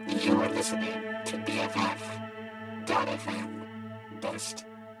 You're listening to BFF.FM. Best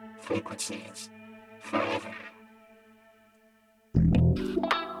frequencies forever.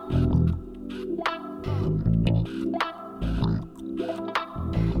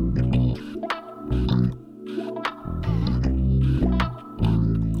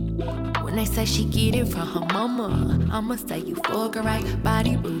 When they say say she get it from her mama. I'ma say you fuck her right.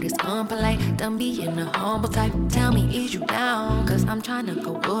 Body rude is unpolite. Done being a humble type. Tell me, is you down? Cause I'm tryna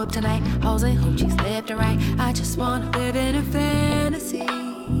go up tonight. Hoes and hoochies left and right. I just wanna live in a fantasy.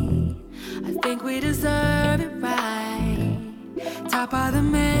 I think we deserve it right. Top of the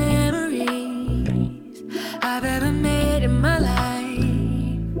memories I've ever made in my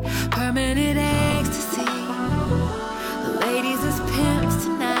life. Permanent ecstasy. The ladies is pimps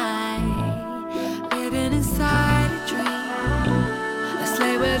tonight. Living inside a dream. Let's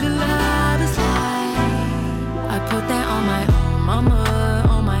lay where the love is like. I put that on my mama,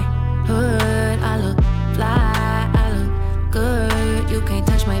 on my hood. I look fly, I look good. You can't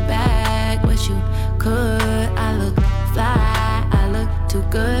touch my bag, but you could. I look fly, I look too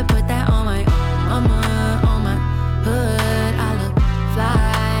good. Put that on my mama, on my hood. I look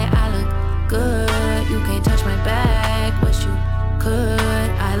fly, I look good. You can't touch my bag, but you could.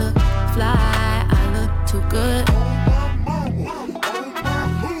 I look fly, I look too good.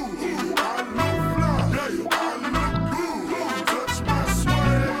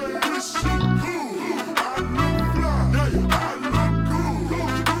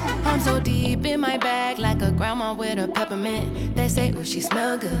 So deep in my bag like a grandma with a peppermint. They say, oh, she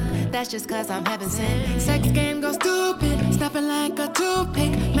smell good. That's just cause I'm heaven sent. Sex game goes stupid, snapping like a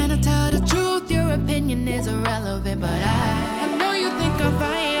toothpick. Man, I tell the truth, your opinion is irrelevant. But I know you think I'm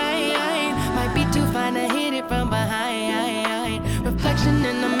fine. Might be too fine to hit it from behind. Reflection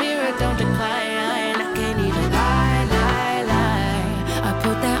in the mirror, don't decline. I can't even lie. I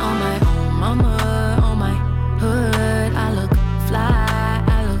put that on my mama, on my hood. I look fly.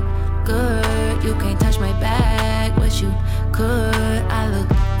 Good, you can't touch my bag, but you could. I look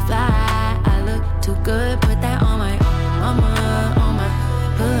fly, I look too good. Put that on my mama, on my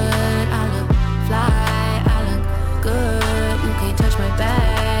hood. I look fly, I look good. You can't touch my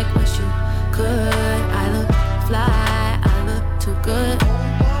bag, but you could. I look fly, I look too good.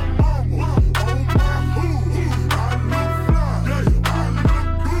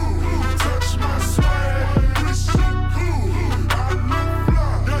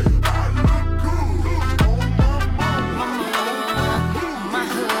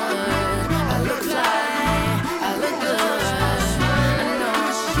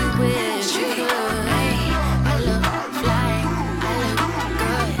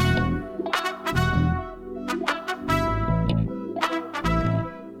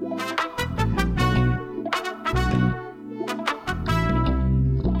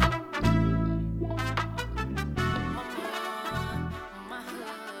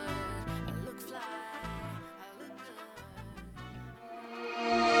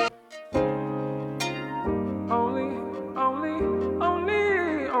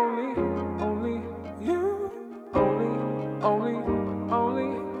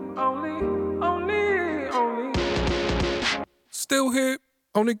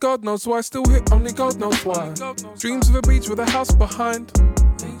 Only God knows why, still here, only God knows why. Dreams of a beach with a house behind.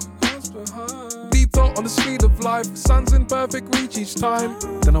 Deep thought on the speed of life. Sun's in perfect reach each time.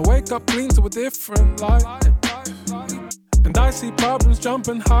 Then I wake up clean to a different light. And I see problems jump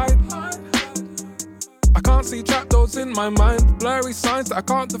and hide. I can't see trapdoors in my mind. Blurry signs that I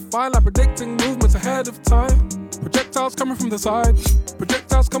can't define, like predicting movements ahead of time. Projectiles coming from the side.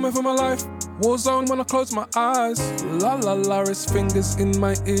 Projectiles coming from my life. War zone when I close my eyes. La la la, his fingers in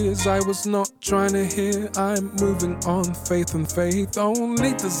my ears. I was not trying to hear. I'm moving on, faith and faith.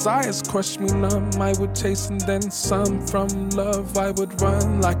 Only desires crush me numb. I would chase and then some. From love I would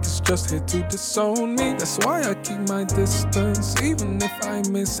run like it's just here to disown me. That's why I keep my distance, even if I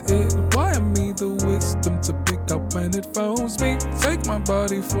miss it. Wire me the wisdom to pick up when it phones me. Take my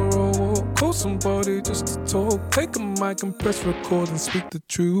body for a walk. Call somebody just to talk. Take a mic and press record and speak the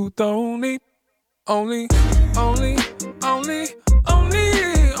truth. Only you, only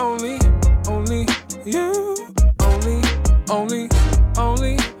you.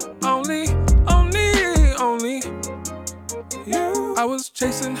 I was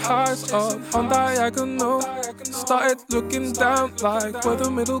chasing highs up on diagonal. Started looking down like where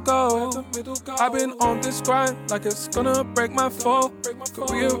the middle go. I've been on this grind like it's gonna break my fall.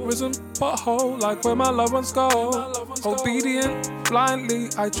 Careerism pothole like where my loved ones go. Obedient blindly,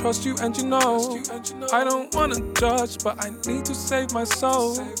 I trust you and you know. I don't wanna judge, but I need to save my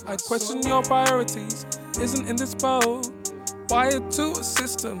soul. I question your priorities, isn't in this boat. Wired to a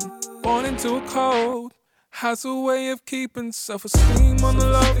system, born into a code. Has a way of keeping self-esteem on the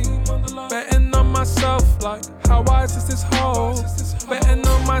low. Betting on myself like, how wise is this hole? Betting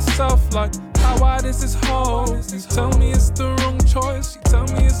on myself like, how wide is this hole? You tell me it's the wrong choice, you tell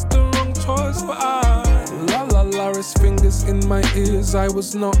me it's the wrong choice, but la la la, his fingers in my ears, I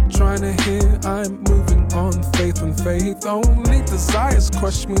was not trying to hear. I'm moving on, faith and faith, only desires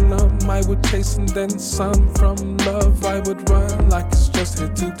crush me numb. I would chase and then some from love, I would run like it's just here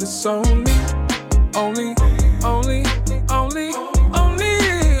to disown me. Only, only, only, only,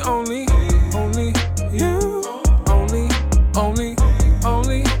 only, only you. Only, only,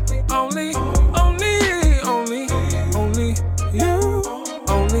 only, only, only, only, only you.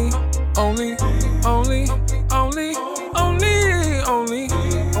 Only, only, only, only, only, only,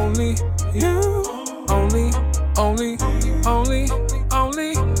 only you. Only, only, only,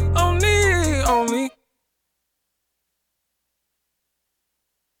 only, only, only.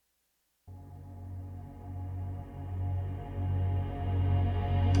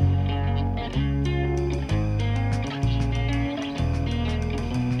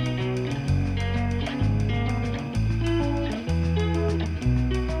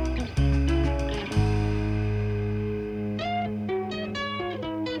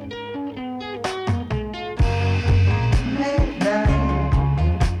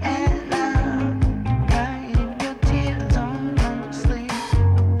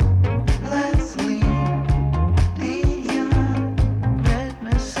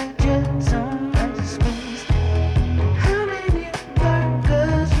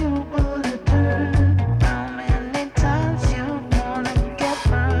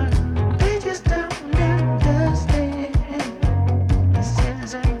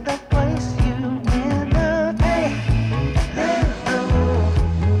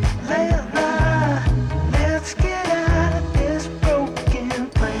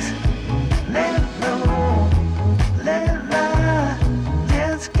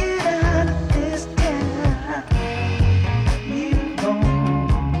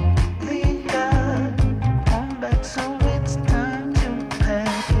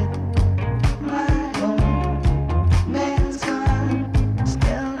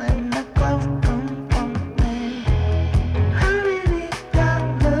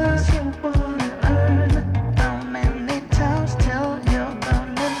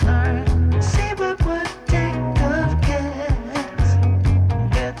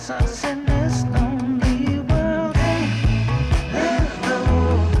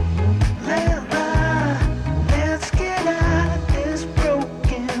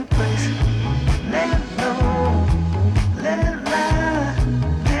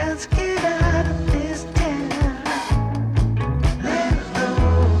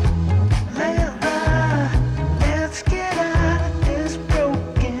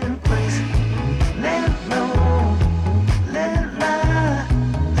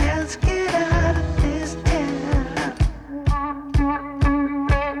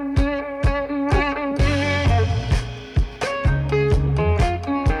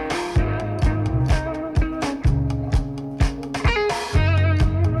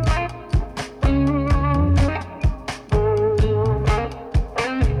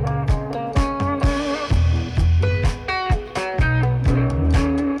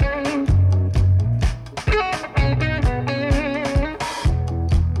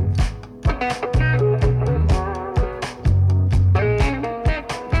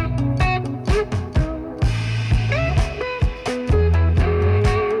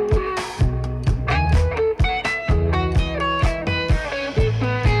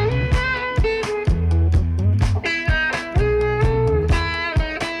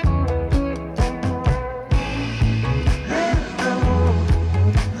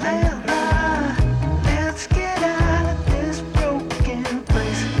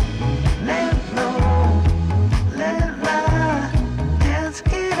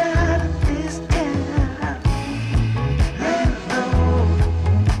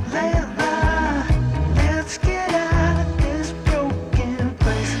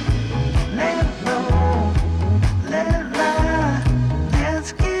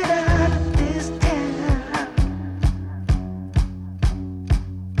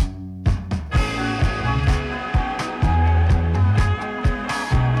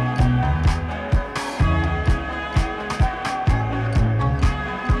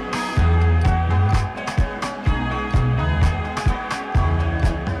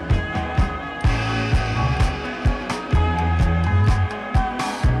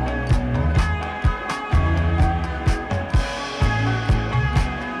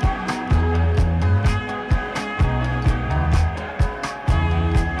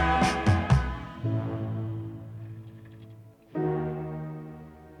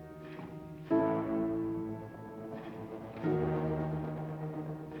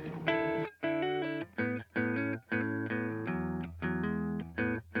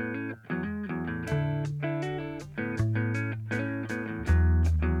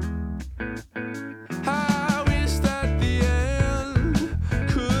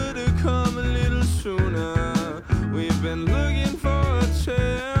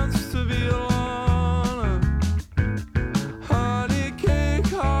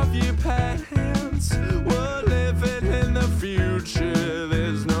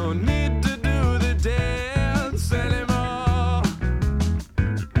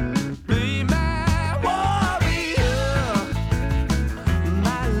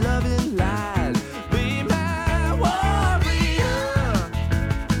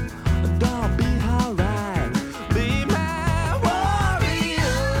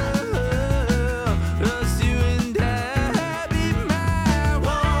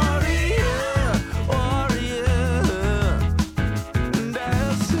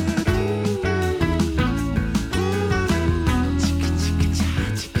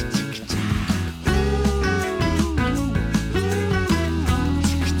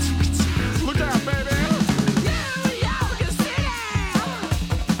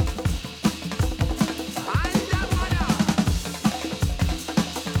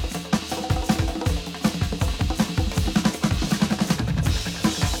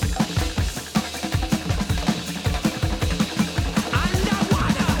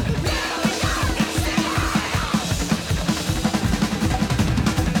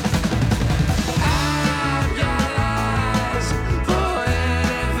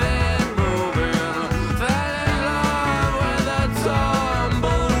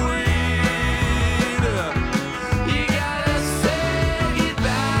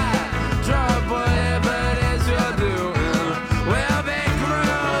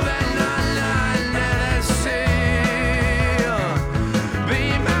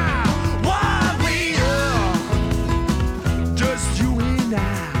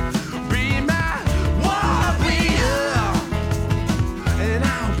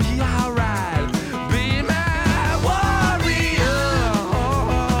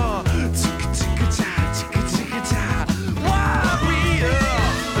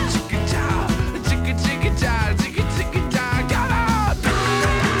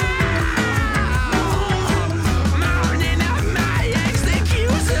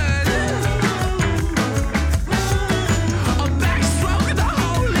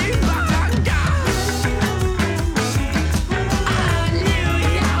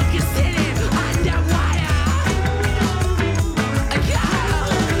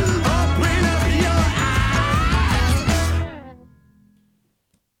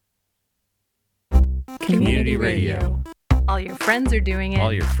 Community Radio. All your friends are doing it.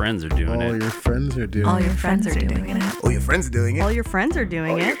 All your friends are doing All it. your friends are doing All it. your friends are doing it. All your friends are doing it. All your friends are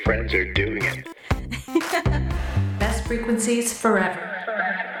doing it. Friends are doing it. Best frequencies forever.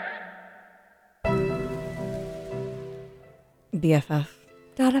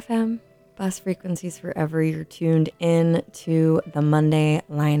 BFF.FM, Best Frequencies Forever. You're tuned in to the Monday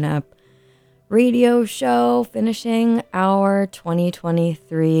Lineup radio show, finishing our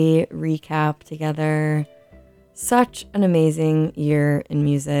 2023 recap together. Such an amazing year in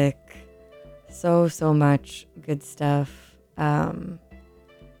music. So much good stuff. And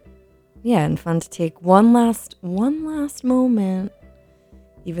fun to take one last moment,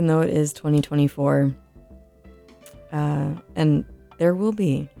 even though it is 2024. And there will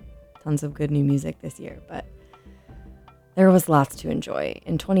be tons of good new music this year, but there was lots to enjoy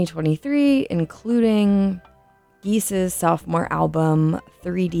in 2023, including Geese's sophomore album,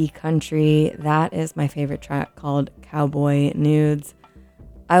 3D Country. That is my favorite track, called Cowboy Nudes.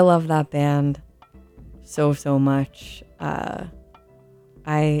 I love that band so much. I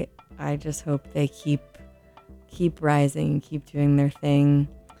just hope they keep rising, keep doing their thing.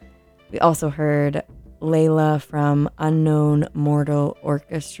 We also heard Layla from Unknown Mortal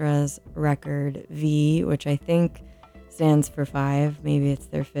Orchestra's record V, which I think stands for 5. Maybe it's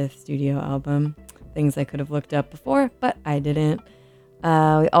their 5th studio album. Things I could have looked up before, but I didn't.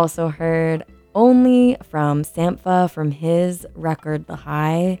 We also heard Only from Sampha from his record The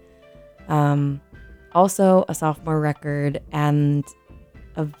High. Also a sophomore record and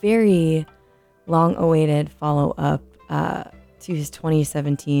a very long-awaited follow-up to his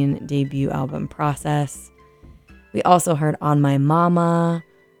 2017 debut album, Process. We also heard On My Mama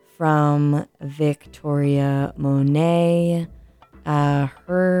from Victoria Monet.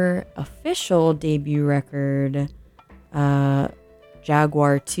 Her official debut record,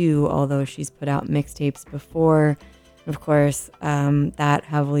 Jaguar 2, although she's put out mixtapes before. Of course, that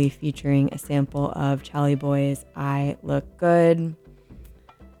heavily featuring a sample of Charlie Boy's I Look Good.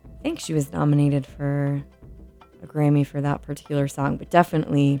 I think she was nominated for a Grammy for that particular song, but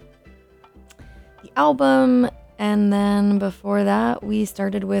definitely the album. And then before that, we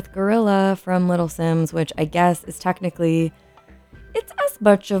started with Gorilla from Little Sims, which I guess is technically, it's as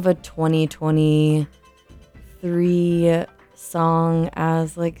much of a 2023 song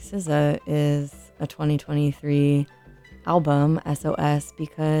as like SZA is a 2023 album, SOS,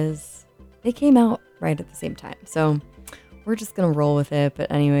 because they came out right at the same time. So we're just gonna roll with it.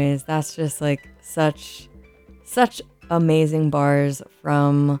 But anyways, that's just like such amazing bars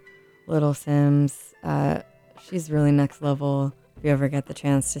from Little Sims. She's really next level. If you ever get the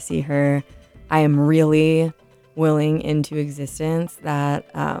chance to see her, I am really willing into existence that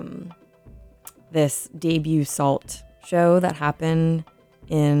this debut Salt show that happened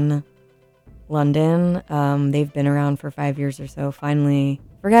in London, they've been around for 5 years or so, finally,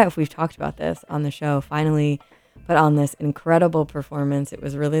 forget if we've talked about this on the show, finally put on this incredible performance. It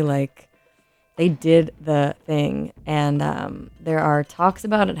was really like they did the thing, and there are talks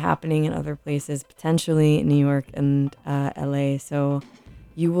about it happening in other places, potentially in New York and LA, so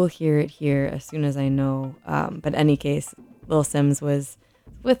you will hear it here as soon as I know. But in any case, Lil Sims was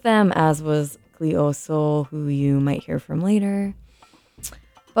with them, as was Cleo Sol, who you might hear from later.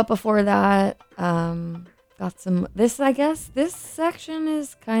 But before that, got some, this section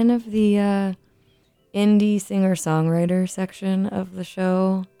is kind of the indie singer-songwriter section of the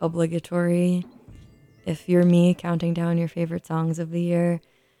show, obligatory, if you're me, counting down your favorite songs of the year.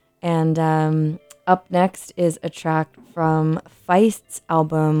 And up next is a track from Feist's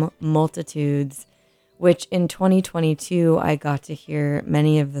album Multitudes, which in 2022 I got to hear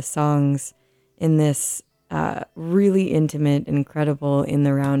many of the songs in this really intimate, incredible in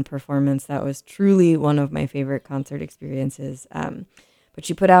the round performance that was truly one of my favorite concert experiences. But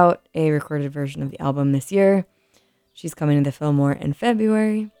she put out a recorded version of the album this year. She's coming to the Fillmore in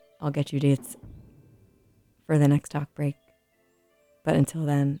February. I'll get you dates for the next talk break. But until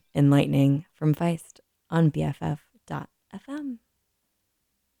then, Enlightening from Feist on BFF.FM.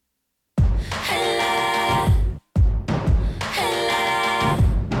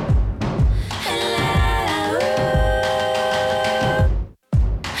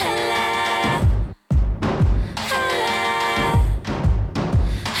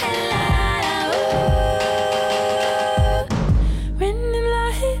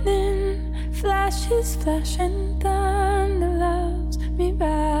 Flash and thunder loves me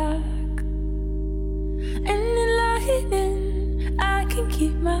back. And in lightning, I can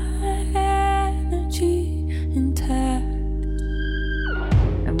keep my energy intact.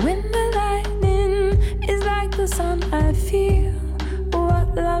 And when the lightning is like the sun, I feel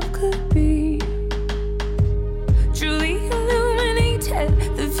what love could be.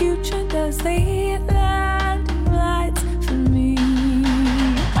 sweet landing lights for me.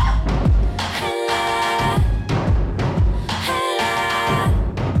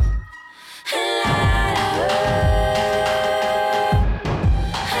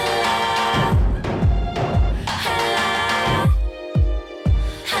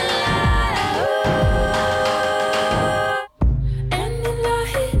 And the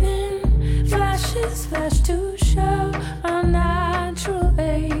lightning flashes flash to show our natural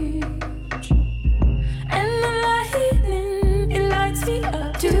age. And the lightning, it lights me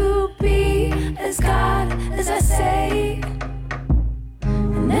up to be as God as I say.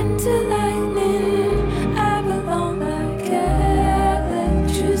 And then to lightning, I belong like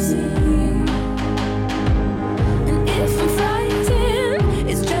electricity. And if I'm frightened,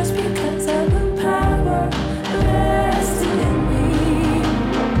 it's just because of the power vested in me.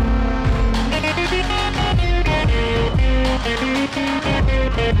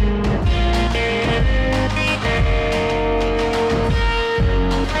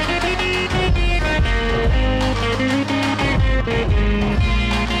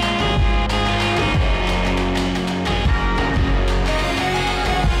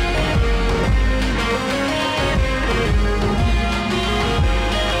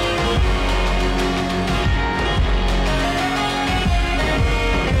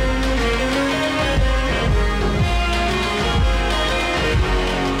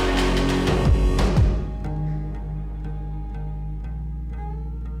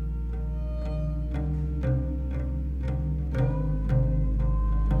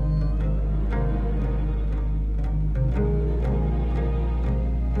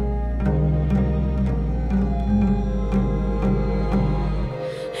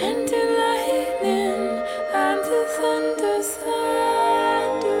 And in lightning, I'm the thunder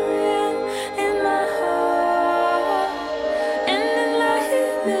thundering in my heart. And in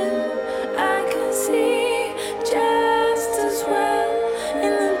lightning, I can see just as well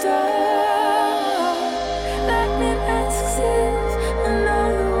in the dark. Lightning asks if I know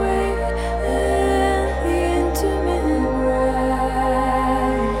the way in the intermittent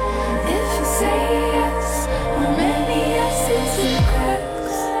ride. If you say yes, how many yeses it cracks?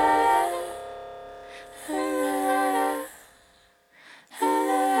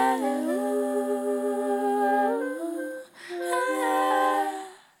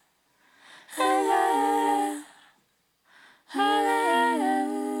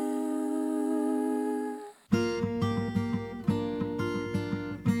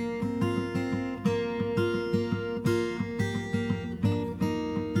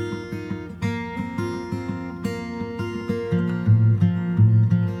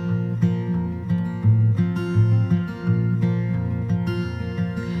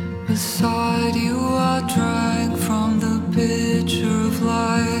 Beside you, I drank from the pitcher of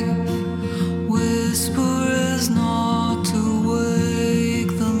life. Whisper is not to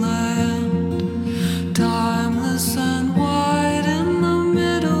wake the land. Timeless and wide in the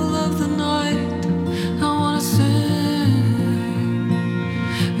middle of the night. I wanna sing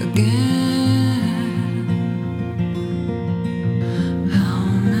again. How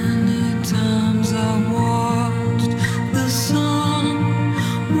many times I watched the sun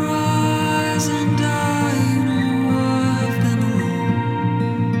rise and I know I've been alone.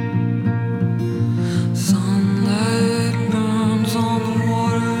 Sunlight burns on the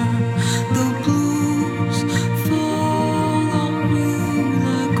water, the blues fall on me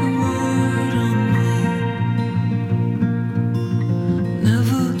like a word on me.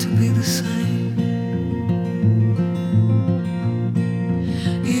 Never to be the same.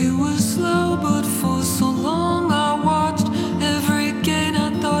 It was slow, but for so long I watched every gain I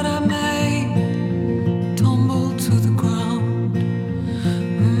thought I made tumble to the ground.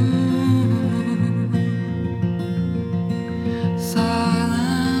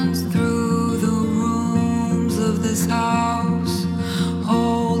 Silence through the rooms of this house.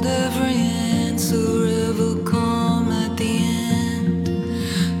 Hold every answer ever come at the end.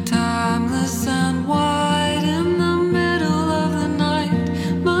 Timeless and wide in the middle of the night.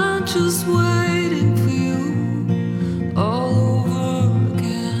 Mine just waiting for you all over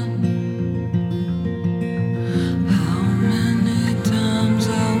again. How many times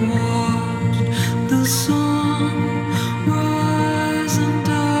I watched the sun rise and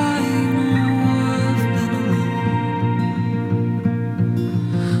I know I've been alone.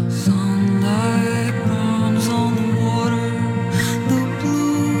 Sunlight burns on the water, the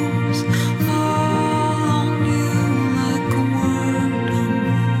blues fall on you like a word on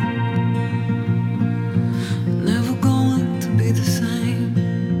me.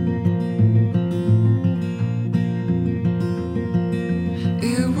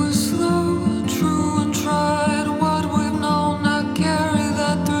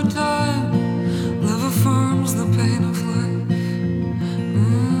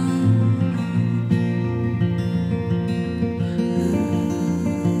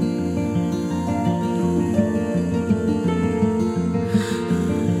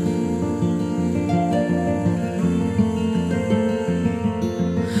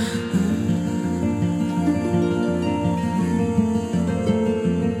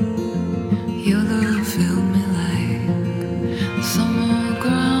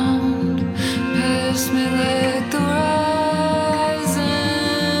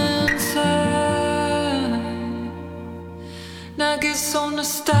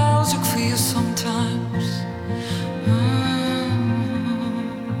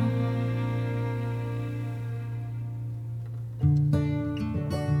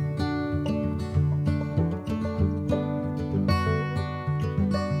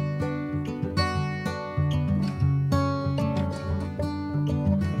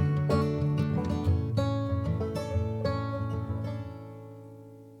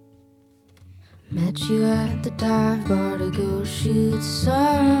 Met you at the dive bar to go shoot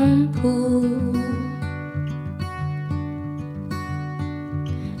some pool.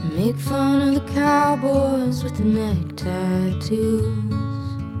 Make fun of the cowboys with the neck tattoos.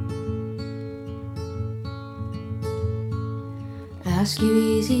 Ask you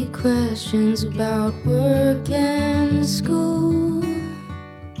easy questions about work and school.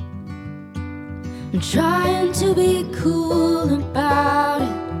 I'm trying to be cool about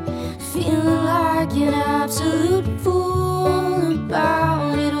it, feeling like an absolute fool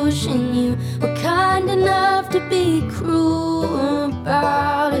about it. Wishing you were kind enough to be cruel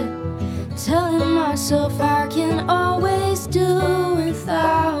about it. Telling myself I can always do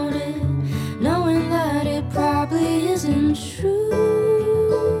without it, knowing that it probably isn't true.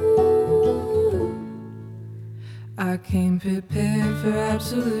 I came prepared for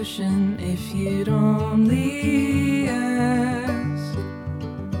absolution if you'd only ask.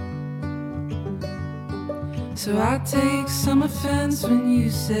 So I take some offense when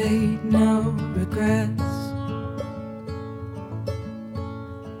you say no regrets.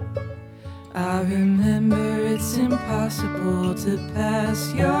 I remember it's impossible to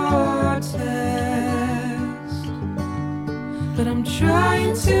pass your test, but I'm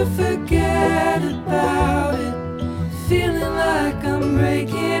trying to forget about it. Feeling like I'm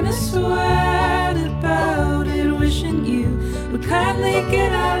breaking a sweat about it. Wishing you would kindly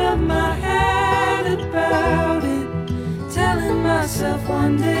get out of my head about it. Telling myself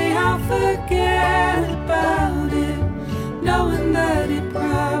one day I'll forget about it, knowing that it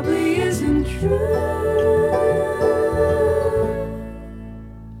probably isn't true.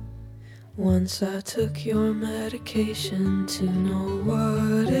 Once I took your medication to know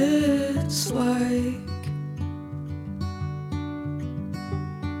what it's like.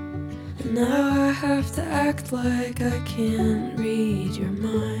 Now I have to act like I can't read your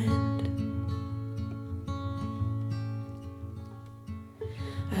mind.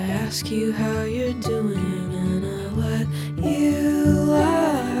 I ask you how you're doing and I let you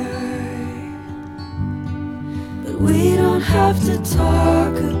lie. But we don't have to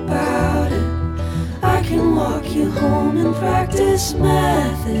talk about it. I can walk you home and practice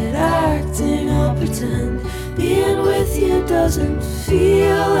method acting. I'll pretend being with you doesn't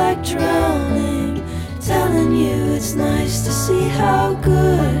feel like drowning. Telling you it's nice to see how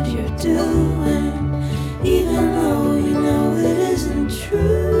good you're doing, even though you know it isn't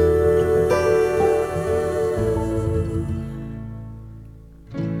true.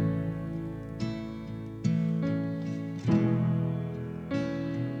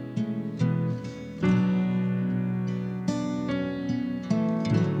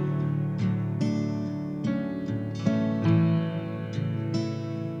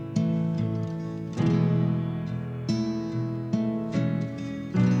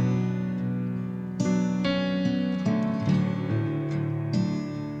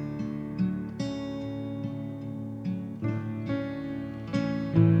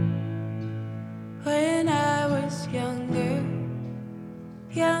 When I was younger,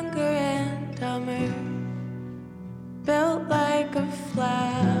 younger and dumber, built like a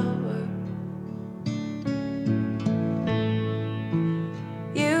flower.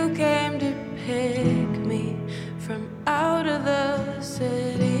 You came to pick me from out of the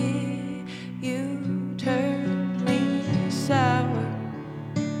city. You turned me sour.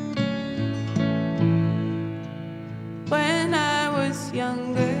 When I was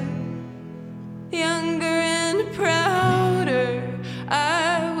younger, younger and prouder,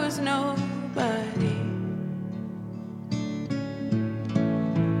 I was nobody.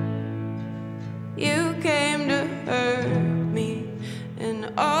 You came to hurt me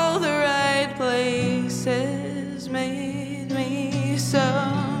in all the right places, made me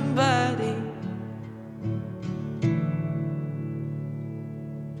somebody.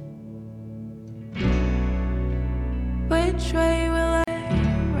 Which way will I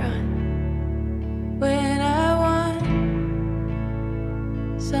run when I want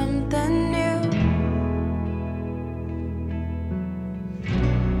something new?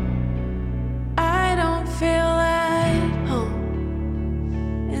 I don't feel at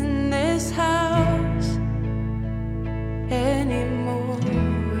home in this house.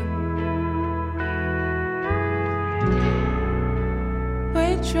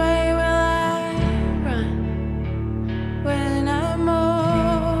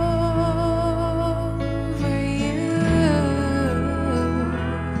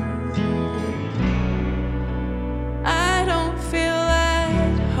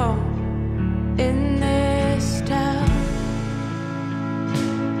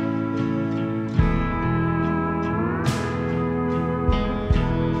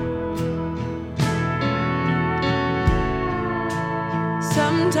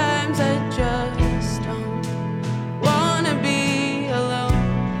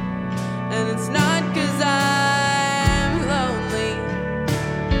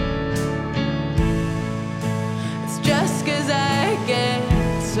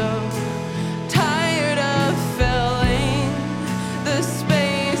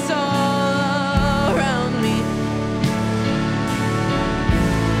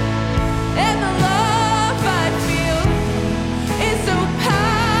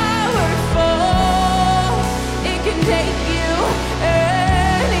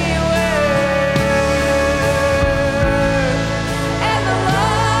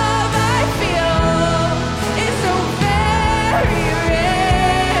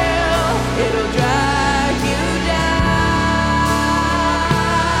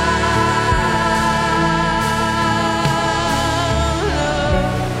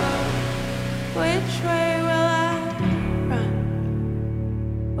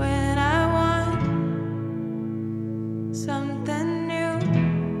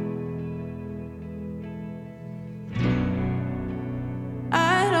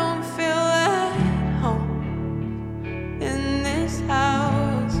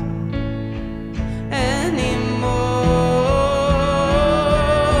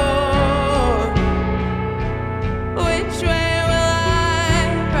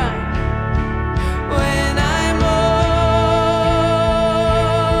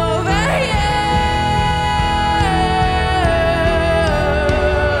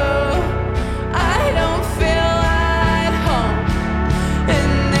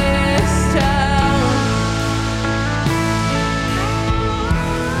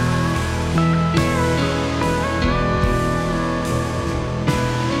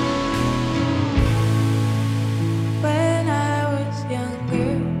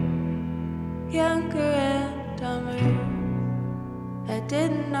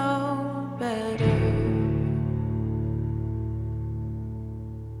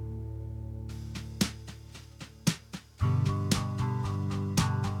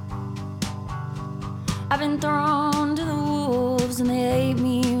 I've been thrown to the wolves and they ate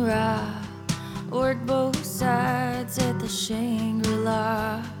me raw. Worked both sides at the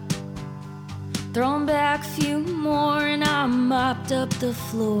Shangri-La. Thrown back a few more and I mopped up the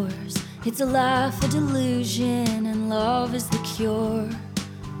floors. It's a life of delusion and love is the cure.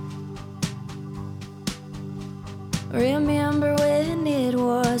 Remember when it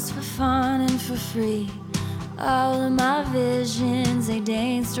was for fun and for free. All of my visions, they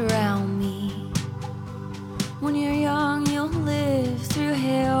danced around me. When you're young, you'll live through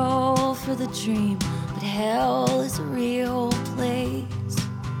hell for the dream, but hell is a real place.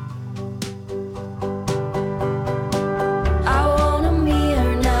 I want a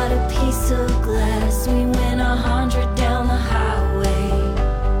mirror, not a piece of glass. We went 100 down the highway.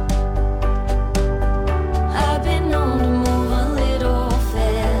 I've been known to move a little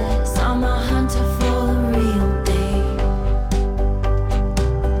fast. I'm a hunter for the real day.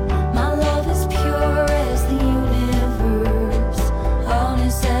 My love is pure as the universe,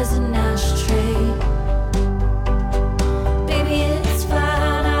 honest as an ashtray. Baby, it's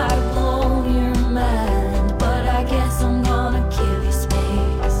fine, I've blown your mind, but I guess I'm gonna give you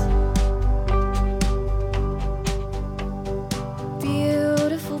space.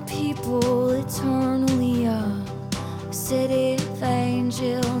 Beautiful people, eternally young. City of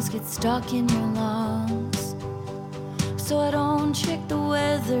angels get stuck in your lungs. So I don't check the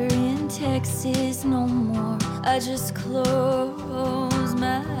weather in Texas no more. I just close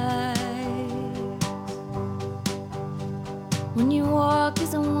my eyes. When you walk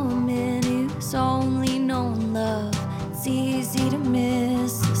as a woman who's only known love, it's easy to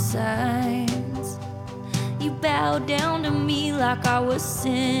miss the signs. You bow down to me like I was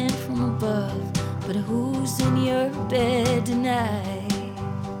sent from above. But who's in your bed tonight?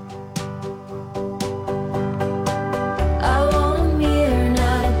 I want a mirror,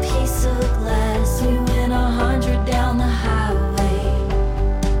 not a piece of glass. We went 100 down the highway.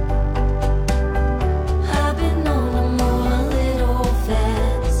 I've been known to move a little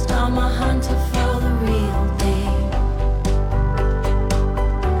fast. I'm a hunter for the real day.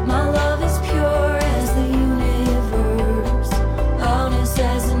 My love is pure as the universe, honest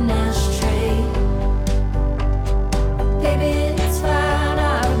as an ashtray. Baby, it's fine,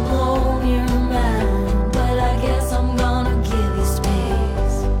 I've blown your mind, but I guess I'm gonna give you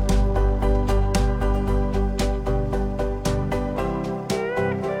space.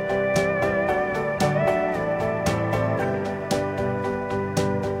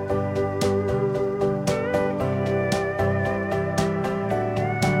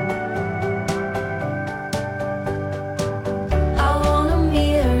 I want a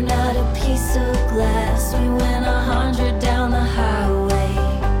mirror, not a piece of glass. We went 100 down the highway.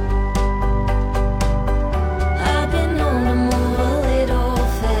 I've been known to move a little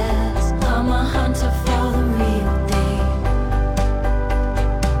fast. I'm a hunter for the real day.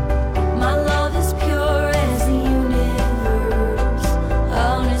 My love is pure as the universe,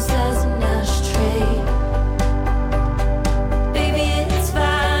 honest as an ashtray. Baby, it's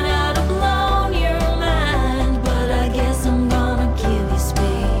fine, I'd have blown your mind, but I guess I'm gonna give you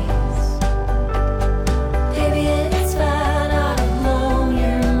space. Baby, it's fine, I'd have blown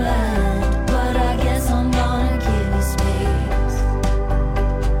your mind, but I guess I'm gonna give you space.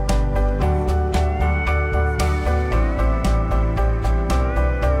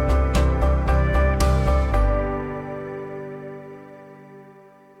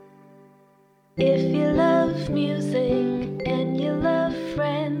 If you love music and you love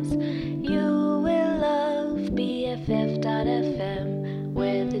friends, you will love BFF.FM,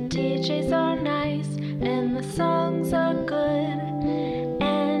 where the DJs are nice and the songs are good,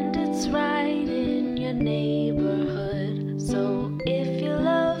 and it's right in your neighborhood. So if you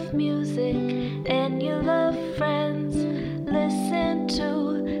love music and you love friends, listen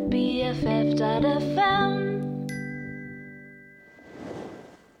to BFF.FM.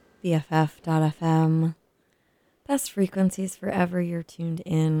 BFF.FM. Best frequencies forever. You're tuned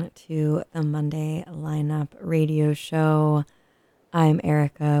in to the Monday Lineup Radio Show. I'm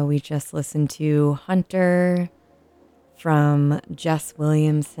Erica. We just listened to Hunter from Jess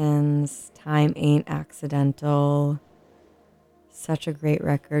Williamson's Time Ain't Accidental. Such a great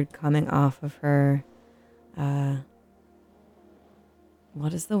record coming off of her.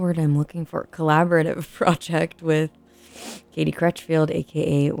 What is the word I'm looking for? Collaborative project with Katie Crutchfield,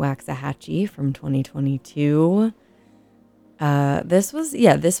 aka Waxahachie, from 2022. This was the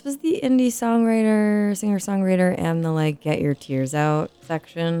indie singer-songwriter, and the like Get Your Tears Out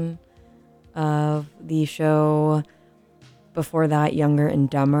section of the show. Before that, Younger and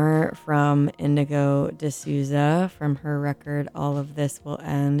Dumber from Indigo D'Souza from her record All of This Will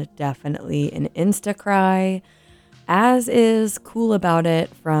End. Definitely an insta cry, as is Cool About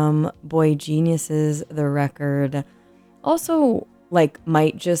It from Boy Genius's The Record. Also, like,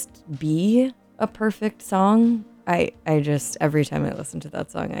 might just be a perfect song. I just, every time I listen to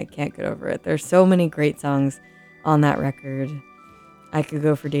that song, I can't get over it. There's so many great songs on that record. I could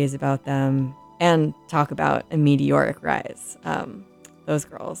go for days about them and talk about a meteoric rise. Those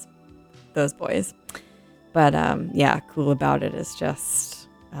girls, those boys. But yeah, Cool About It is just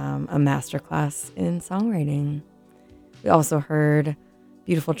a masterclass in songwriting. We also heard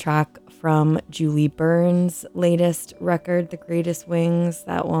beautiful track from Julie Burns' latest record, The Greatest Wings.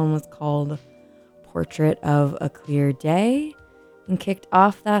 That one was called Portrait of a Clear Day, and kicked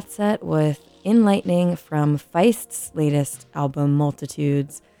off that set with Enlightening from Feist's latest album,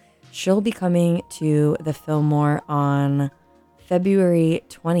 Multitudes. She'll be coming to the Fillmore on February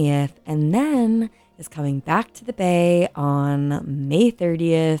 20th, and then is coming back to the Bay on May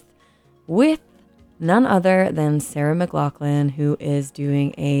 30th with none other than Sarah McLachlan, who is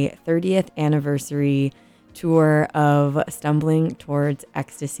doing a 30th anniversary tour of Stumbling Towards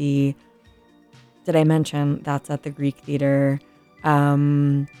Ecstasy. Did I mention that's at the Greek Theater?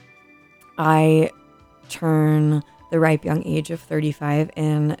 I turn the ripe young age of 35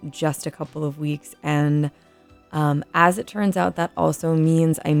 in just a couple of weeks, and as it turns out, that also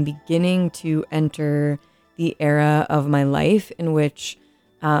means I'm beginning to enter the era of my life in which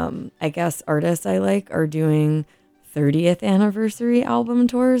I guess artists I like are doing 30th anniversary album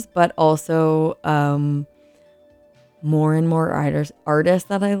tours, but also more and more artists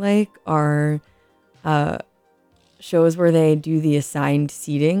that I like are shows where they do the assigned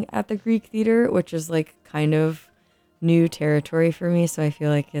seating at the Greek Theater, which is like kind of new territory for me. So I feel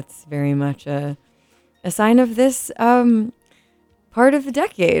like it's very much a sign of this part of the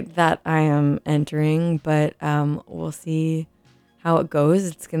decade that I am entering. But we'll see how it goes.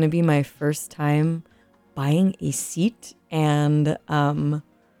 It's going to be my first time buying a seat and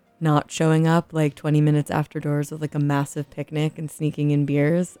not showing up like 20 minutes after doors with like a massive picnic and sneaking in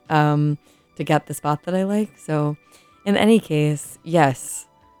beers to get the spot that I like. So in any case, yes,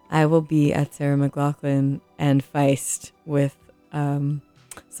 I will be at Sarah McLachlan and Feist with some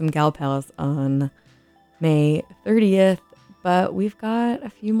gal pals on May 30th, but we've got a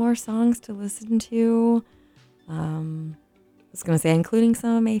few more songs to listen to. I was going to say including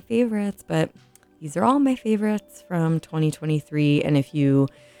some of my favorites, but these are all my favorites from 2023. And if you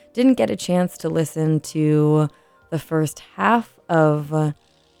didn't get a chance to listen to the first half of the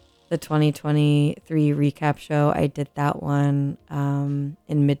 2023 recap show, I did that one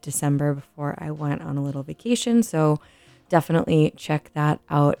in mid-December before I went on a little vacation. So definitely check that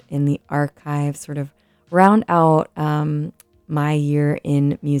out in the archive, sort of round out my year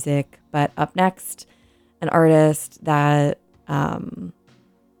in music. But up next, an artist that I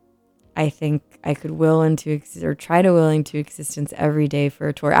think I could will into or try to will into existence every day for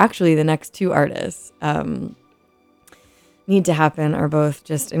a tour. Actually, the next two artists need to happen are both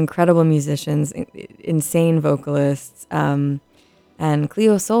just incredible musicians, insane vocalists. And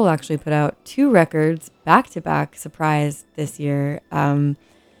Cleo Sol actually put out 2 records back-to-back, surprise, this year.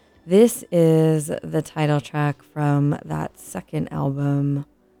 This is the title track from that second album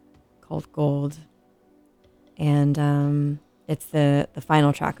called Gold. And it's the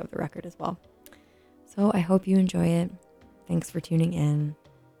final track of the record as well. So I hope you enjoy it. Thanks for tuning in.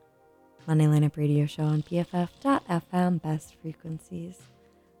 Monday Lineup Radio Show on BFF.FM. Best frequencies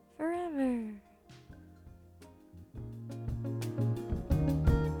forever.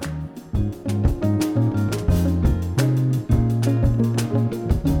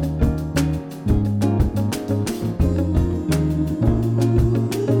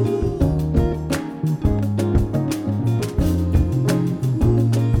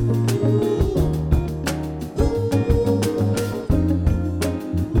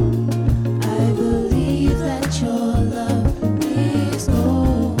 I believe that your love is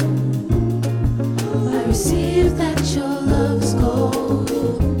gold.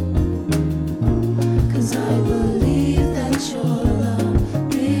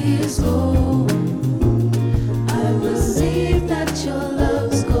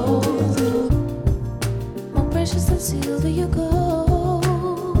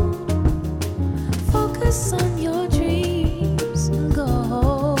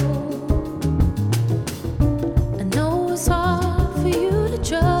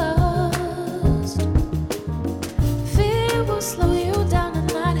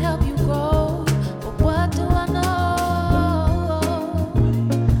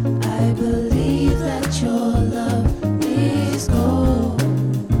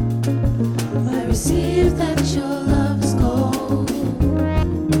 receive that your love is gold.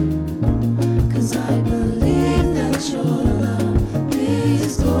 'Cause I believe that your love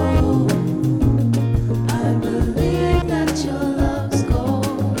is gold. I believe that your love is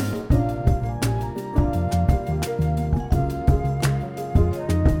gold.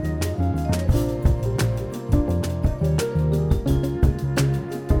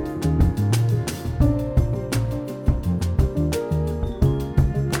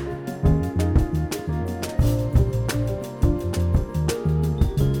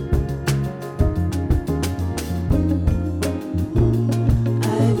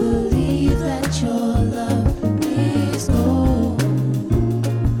 I believe that your love is gold.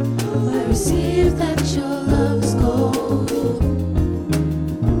 I receive that your love is gold.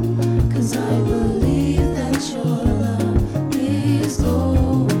 'Cause I believe that your love is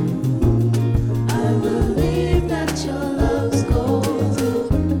gold. I believe that your love is gold.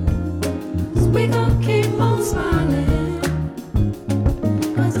 'Cause we gon' keep on smiling.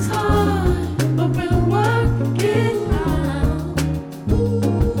 'Cause it's hard, but we'll work it out.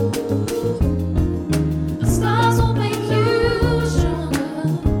 The stars will make you stronger.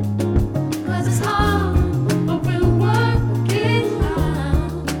 'Cause it's hard, but we'll work it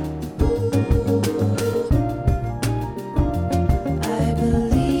out. I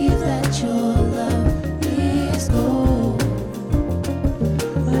believe that your love is gold.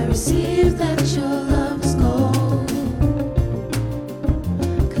 I receive that your love is gold.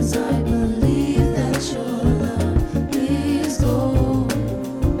 'Cause I believe that your love is gold.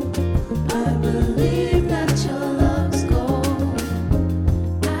 I believe that your love is gold.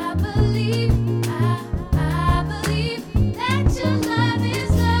 I believe that your love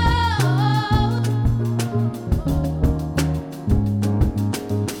is gold.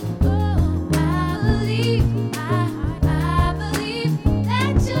 I believe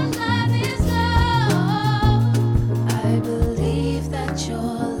that your love is gold. I believe that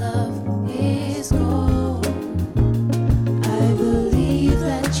your love is gold. I believe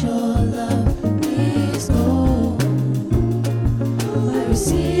that your love is gold. I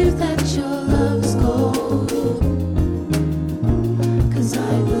receive that your love is gold. 'Cause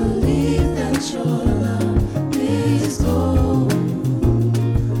I believe that your love is gold.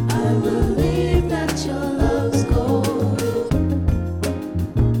 I believe that your love is gold.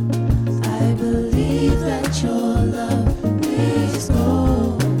 I believe that your love is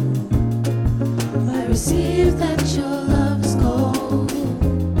gold. I receive that your love is gold.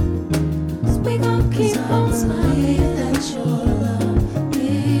 'Cause we gon' keep on smiling. That your love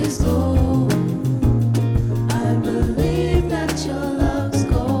is gold. I believe that your love is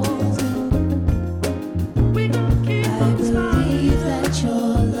gold. We gon' keep on smiling. I believe that your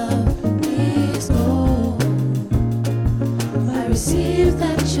love is gold. I receive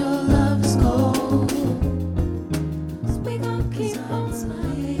that your love is gold. 'Cause we gon' keep on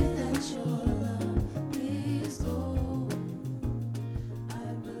smiling. That your love is gold. I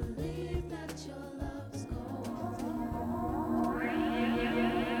believe that your love is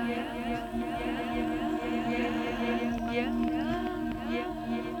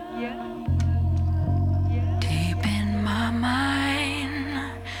Deep in my mind,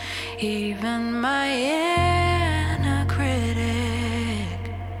 even my inner critic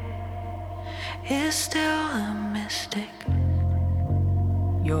is still a mystic.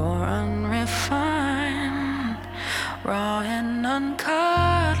 You're unrefined, raw and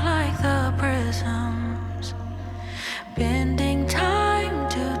uncut like the prisms, bending time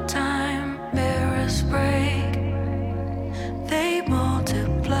to time, mirrors break, they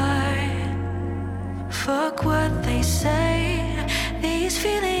multiply. Fuck what they say, these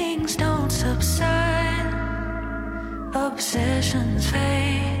feelings don't subside. Obsessions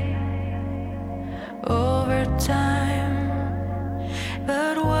fade over time,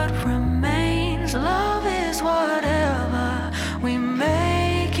 but what remains? Love is whatever we make.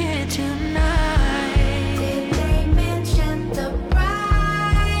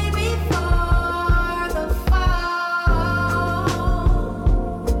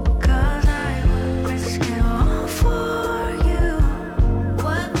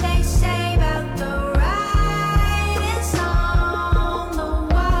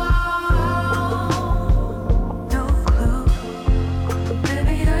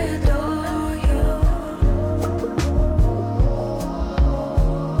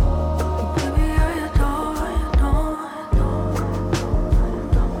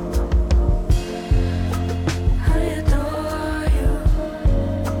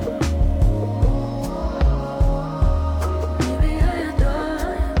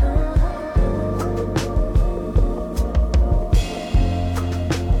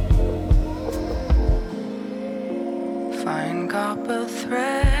 copper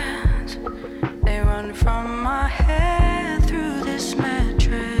threads. They run from my head through this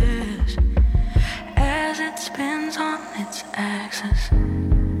mattress as it spins on its axis.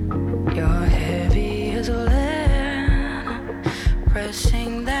 You're heavy as lead,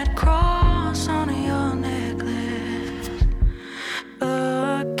 pressing that cross on your necklace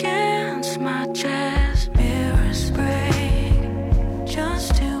against my chest. Mirrors break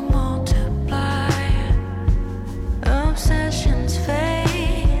just to multiply. Obsessions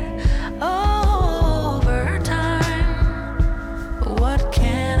fade over time. What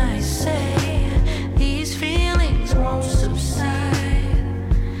can I say? These feelings won't subside.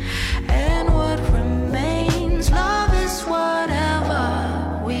 And what remains? Love is whatever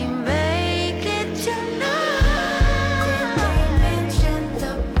we make it tonight. Did they mention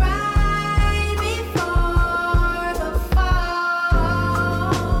the bride before the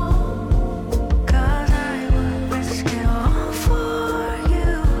fall? 'Cause I would risk it all for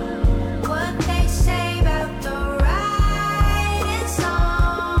you. What they say about the writings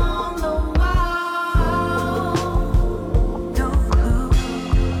on the wall. No clue.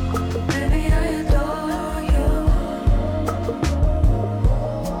 Baby, I adore you.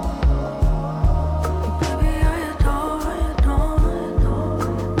 Baby, I adore, adore, adore.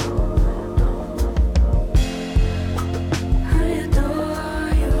 I adore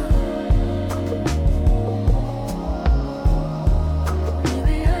you.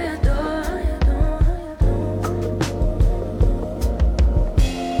 Baby, I adore, adore,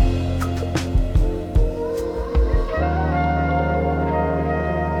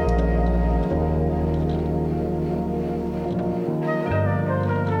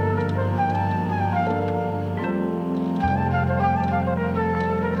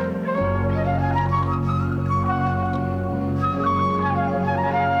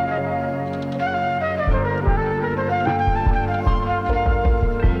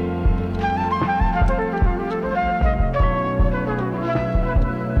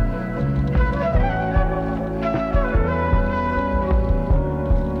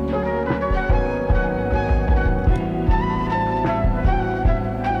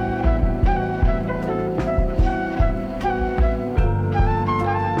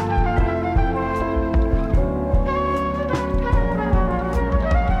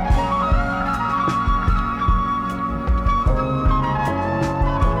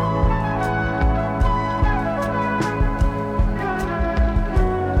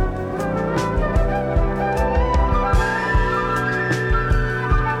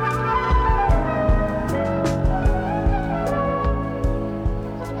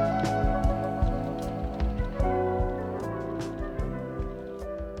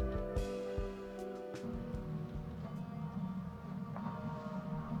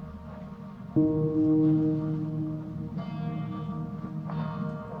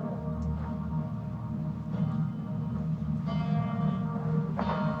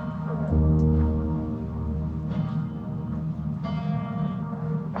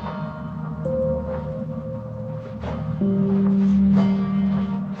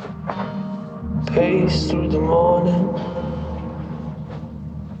 Pace through the morning.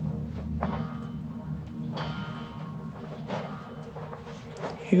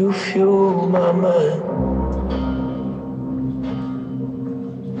 You fuel my mind.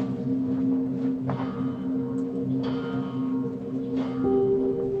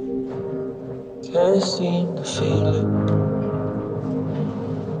 Can't seem to feel it.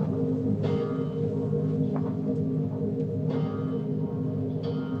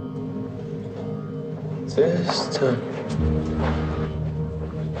 This time.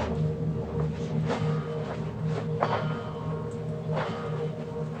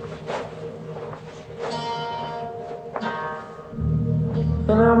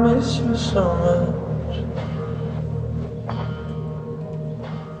 And I miss you so much.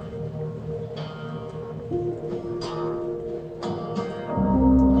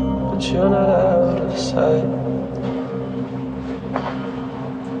 But you're not out of sight.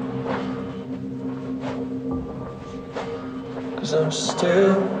 Cause I'm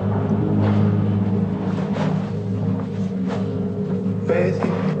still with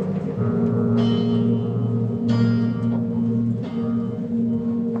you.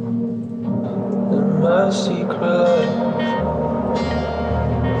 In my secret life.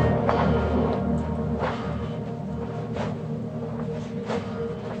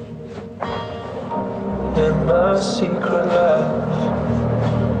 In my secret life.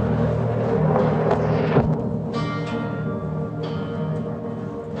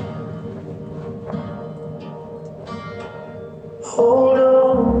 Hold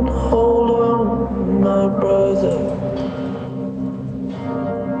on, my brother.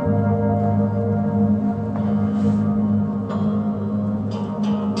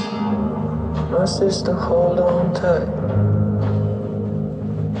 sister, hold on tight.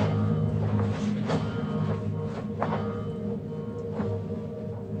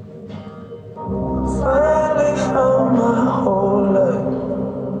 Finally found my whole life.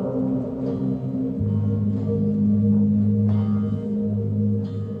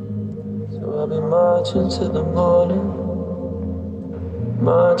 So I'll be marching to the morning,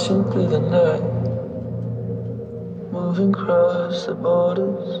 marching through the night, moving across the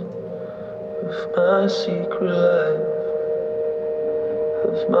borders of my secret life,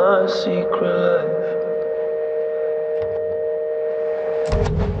 of my secret life.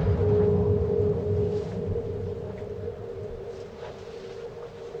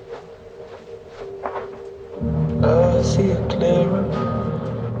 I see it clearer.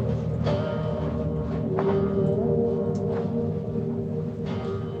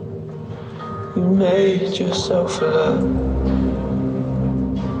 You made yourself alive.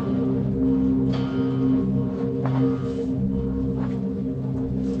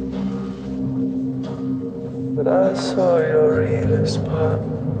 But I saw your realest part.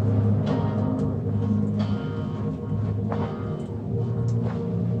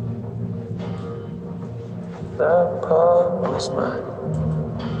 That part was mine.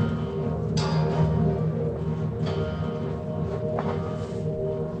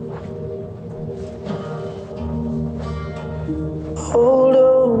 Hold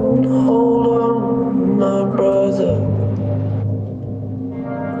on, my brother.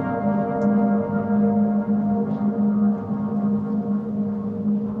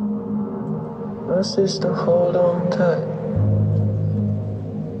 My sister, hold on tight.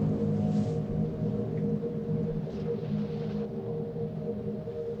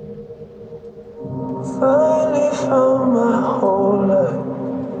 Finally found my whole life.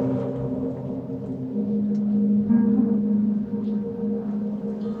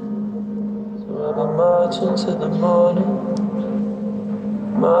 So I'll be marching to the morning,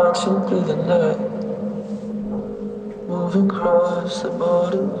 marching through the night, moving across the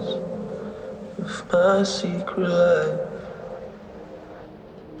borders of my secret life.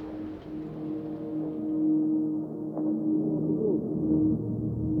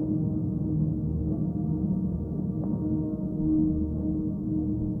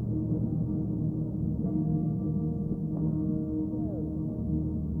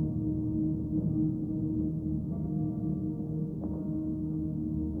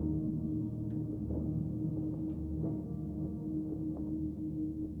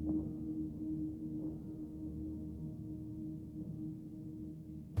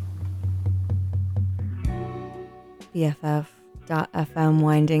 BFF.FM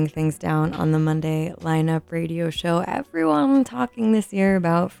winding things down on the Monday lineup radio show. Everyone talking this year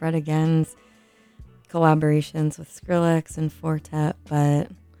about Fred Again's collaborations with Skrillex and Fortet,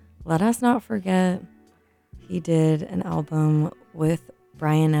 but let us not forget he did an album with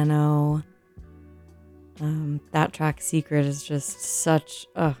Brian Eno. That track Secret is just such,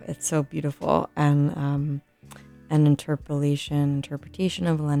 it's so beautiful, and an interpretation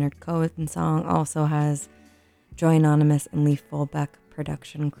of a Leonard Cohen song also has Joy Anonymous and Leaf Volbeck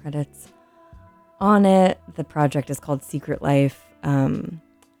production credits on it. The project is called Secret Life. I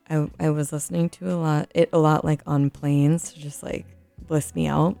was listening to a lot like on planes to just like bliss me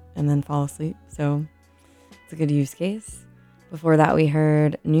out and then fall asleep. So it's a good use case. Before that, we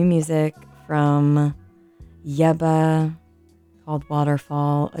heard new music from Yeba called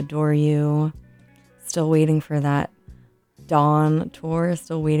Waterfall, Adore You. Still waiting for that Dawn tour.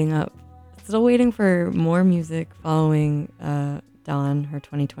 Still waiting for more music following Dawn, her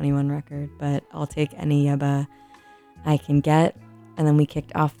 2021 record, but I'll take any Yeba I can get. And then we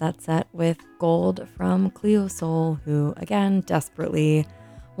kicked off that set with Gold from Cleo Soul, who, again, desperately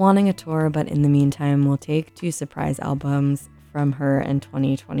wanting a tour, but in the meantime, we'll take 2 surprise albums from her in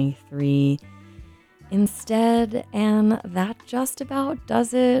 2023 instead. And that just about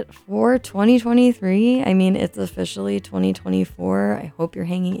does it for 2023. I mean, it's officially 2024. I hope you're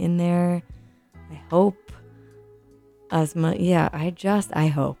hanging in there. I hope as much. Yeah, I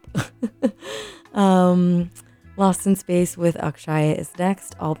hope. Lost in Space with Akshaya is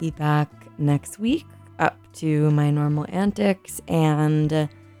next. I'll be back next week up to my normal antics and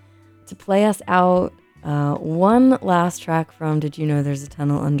to play us out. One last track from Did You Know There's a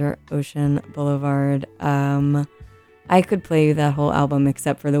Tunnel Under Ocean Boulevard. I could play you that whole album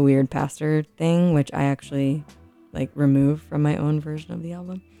except for the weird pastor thing, which I actually removed from my own version of the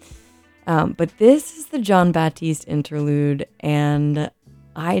album. But this is the John Baptiste interlude, and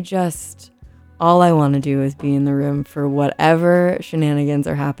all I want to do is be in the room for whatever shenanigans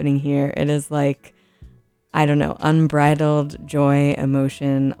are happening here. It is like I don't know, unbridled joy,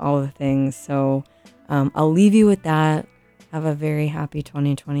 emotion, all the things. So I'll leave you with that. Have a very happy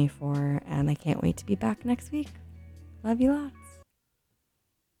 2024, and I can't wait to be back next week. Love you lots.